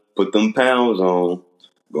wanna put them pounds on,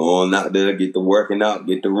 go on out there, get the working out,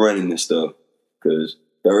 get the running and stuff. Cause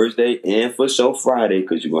Thursday and for sure Friday,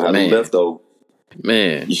 because you're gonna have them leftover.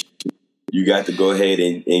 Man. You got to go ahead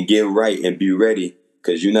and get right and be ready,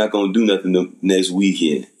 because you're not going to do nothing the next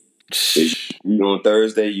weekend. You on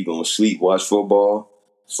Thursday, you're going to sleep, watch football.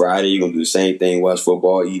 Friday, you're going to do the same thing, watch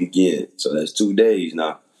football, eat again. So that's 2 days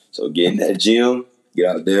now. So get in that gym,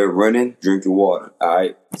 get out there running, drink your water. All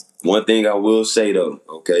right. One thing I will say, though,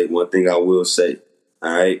 okay? One thing I will say, all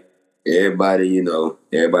right? Everybody,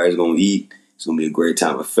 everybody's going to eat. It's going to be a great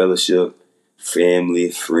time of fellowship,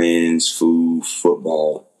 family, friends, food,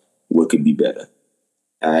 football. What could be better?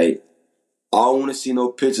 All right. I don't want to see no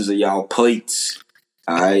pictures of y'all plates.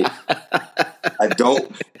 All right. I don't.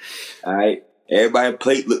 All right. Everybody's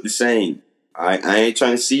plate look the same. All right. I ain't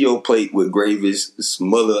trying to see your plate with gravy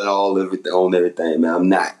smothered on everything, man. I'm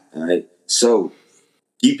not. All right. So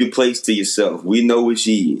keep your plates to yourself. We know what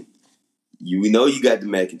you eating. We know you got the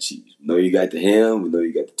mac and cheese. We know you got the ham. We know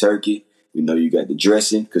you got the turkey. We know you got the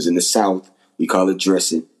dressing, because in the South, we call it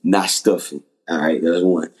dressing, not stuffing. All right. That's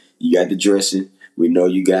one. You got the dressing. We know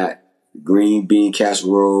you got green bean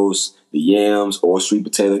casseroles, the yams, or sweet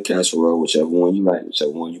potato casserole, whichever one you like,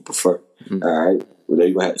 whichever one you prefer. Mm-hmm. All right. Well, then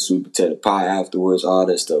you're going to have sweet potato pie afterwards, all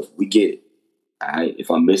that stuff. We get it. All right.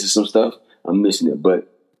 If I'm missing some stuff, I'm missing it.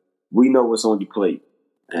 But we know what's on your plate.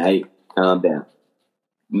 All right. Calm down.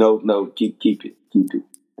 No, keep it.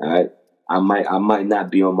 All right. I might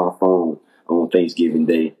not be on my phone on Thanksgiving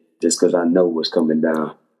Day just because I know what's coming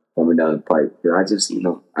down the pipe. I just, I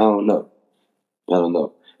don't know.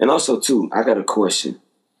 And also, too, I got a question.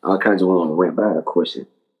 I kind of want to rant, but I got a question.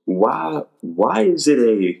 Why is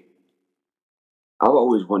it I've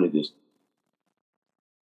always wondered this.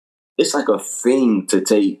 It's like a thing to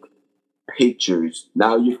take pictures,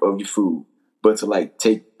 not of your food, but to like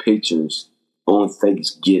take pictures on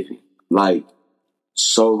Thanksgiving. Like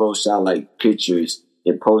solo shot like pictures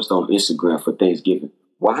and post on Instagram for Thanksgiving.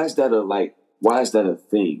 Why is that a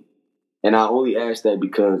thing? And I only ask that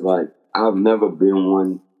because, like, I've never been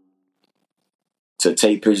one to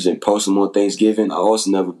take pictures and post them on Thanksgiving. I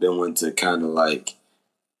also never been one to kind of, like,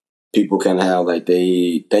 people kind of have, like,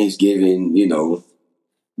 they Thanksgiving,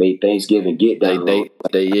 they Thanksgiving get down. They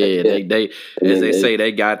as they say,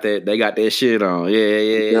 they got that shit on. Yeah.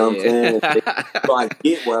 You know what I'm saying? So I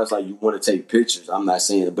get where it's like you want to take pictures. I'm not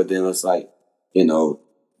saying it, but then it's like,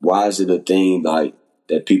 why is it a thing, like,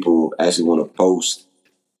 that people actually want to post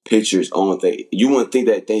pictures on things? You wouldn't think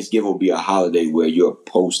that Thanksgiving would be a holiday where you're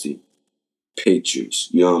posting pictures.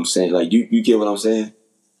 You know what I'm saying? Like, you get what I'm saying?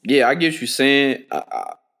 Yeah, I get what you're saying.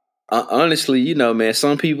 I, honestly, man,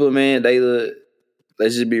 some people, man,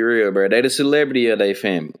 let's just be real, bro. They the celebrity of their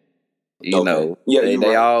family. Yeah,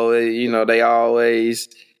 they always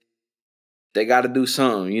they got to do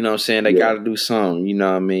something. You know what I'm saying? They got to do something. You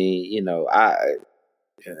know what I mean?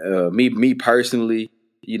 Me personally,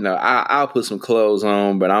 I'll put some clothes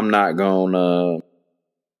on, but I'm not gonna.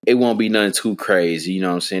 It won't be nothing too crazy. You know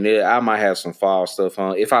what I'm saying? I might have some fall stuff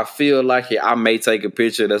on. If I feel like it, I may take a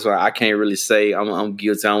picture. That's why I can't really say I'm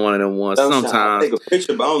guilty. I'm one of them ones. Sometimes I take a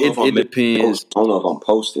picture, but I don't know if it depends. I don't know if I'm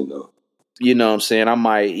posting though. You know what I'm saying? I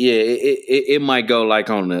might, it might go like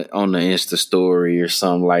on the Insta story or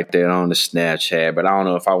something like that, on the Snapchat, but I don't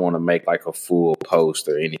know if I want to make like a full post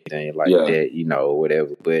or anything like that,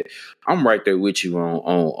 whatever. But I'm right there with you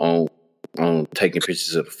on taking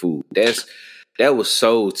pictures of the food. That was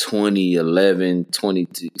so 2011,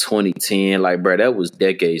 2010, like, bro, that was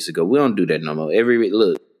decades ago. We don't do that no more.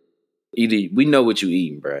 We know what you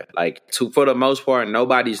eating, bro. Like, for the most part,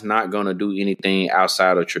 nobody's not gonna do anything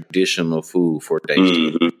outside of traditional food for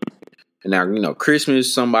Thanksgiving. Now,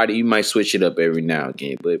 Christmas, somebody you might switch it up every now and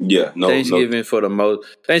again, but Thanksgiving for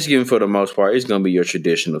the most part, it's gonna be your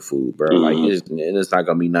traditional food, bro. Like it's not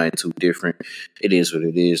gonna be nothing too different. It is what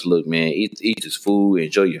it is. Look, man, eat this food,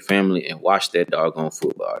 enjoy your family, and watch that doggone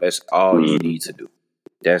football. That's all you need to do.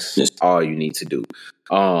 That's all you need to do.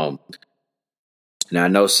 Now I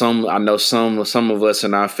know some of us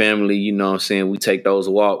in our family, you know what I'm saying, we take those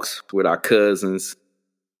walks with our cousins.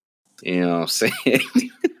 You know what I'm saying?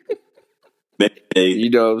 You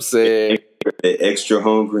know what I'm saying? Extra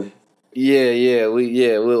hungry. Yeah.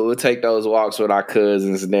 We'll take those walks with our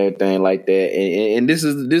cousins and everything like that. And this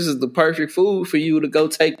is the perfect food for you to go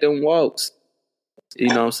take them walks. You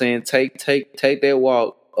know what I'm saying? Take that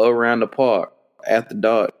walk around the park after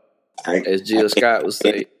dark, as Jill Scott would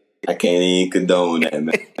say. I can't even condone that,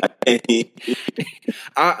 man.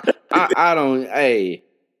 I don't. Hey,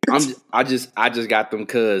 I just got them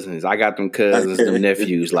cousins. I got them cousins, them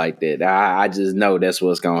nephews like that. I just know that's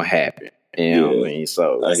what's gonna happen. You know what I mean?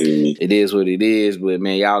 So it is what it is. But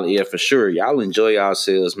man, y'all, yeah, for sure, y'all enjoy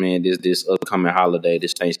yourselves, man. This upcoming holiday,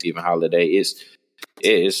 this Thanksgiving holiday, it's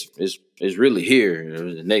really here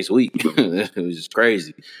next week. It was just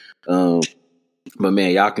crazy. But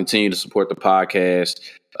man, y'all continue to support the podcast.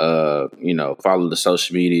 Follow the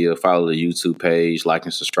social media, follow the YouTube page, like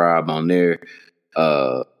and subscribe on there.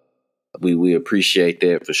 We appreciate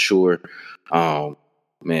that for sure.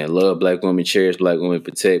 Man, love black women, cherish black women,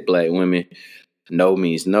 protect black women. No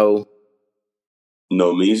means no.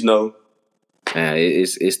 No means no.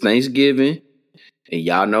 It's Thanksgiving, and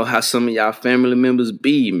y'all know how some of y'all family members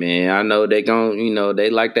be, man. I know they they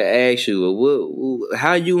like to ask you,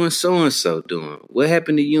 how you and so doing? What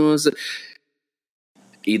happened to you and so?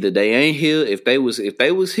 Either they ain't here. If they was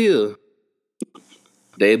here,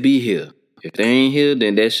 they'd be here. If they ain't here,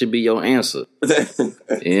 then that should be your answer.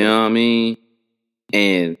 You know what I mean?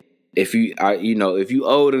 And if you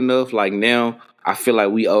old enough, like now, I feel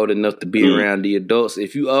like we old enough to be around the adults.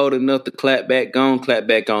 If you old enough to clap back on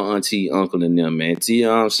auntie, uncle, and them, man. You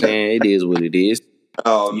know what I'm saying? It is what it is.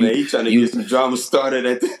 Oh, man, you trying to get some drama started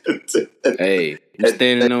at the... Hey, we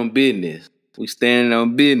standing on business. We standing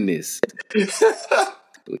on business. We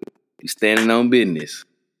standing on business.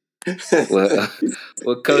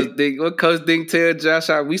 What Coach Dink tell Josh?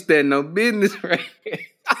 We standing on business, right?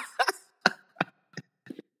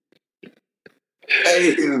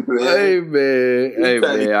 Hey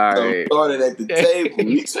man, all right. Started at the table.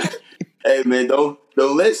 Hey man, don't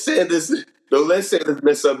let Sanders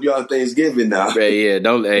mess up y'all Thanksgiving now. Yeah,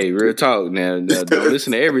 don't. Hey, real talk now. Don't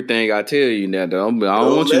listen to everything I tell you now. I don't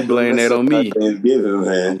want you to blame that on me. Thanksgiving,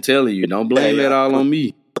 man. I'm telling you, don't blame that all on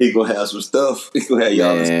me. He gonna have some stuff. He gonna have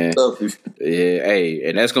y'all some stuff. Yeah, hey,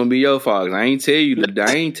 and that's gonna be your fault. I ain't tell you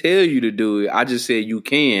to do it. I just said you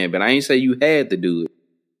can, but I ain't say you had to do it.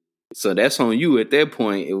 So that's on you at that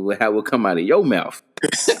point. It will come out of your mouth.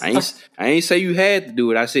 I ain't say you had to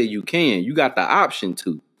do it. I said you can. You got the option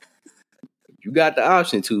to. But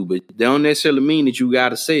that don't necessarily mean that you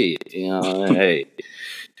gotta say it. You know, hey,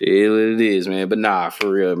 it is what it is, man. But nah, for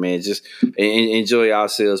real, man. Just enjoy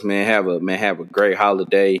yourselves, man. Have a great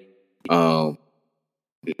holiday. Spend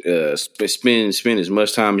as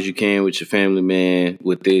much time as you can with your family, man.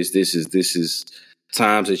 With this is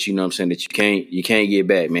times that you know what I'm saying that you can't get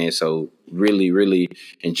back, man. So really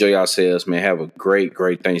enjoy yourselves, man. Have a great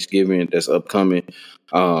Thanksgiving that's upcoming.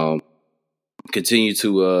 Continue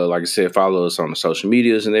to like I said, follow us on the social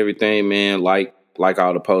medias and everything, man. Like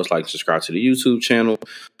all the posts, like subscribe to the YouTube channel.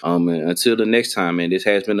 And until the next time, man, this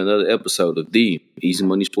has been another episode of the Easy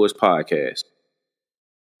Money Sports Podcast.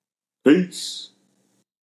 Peace.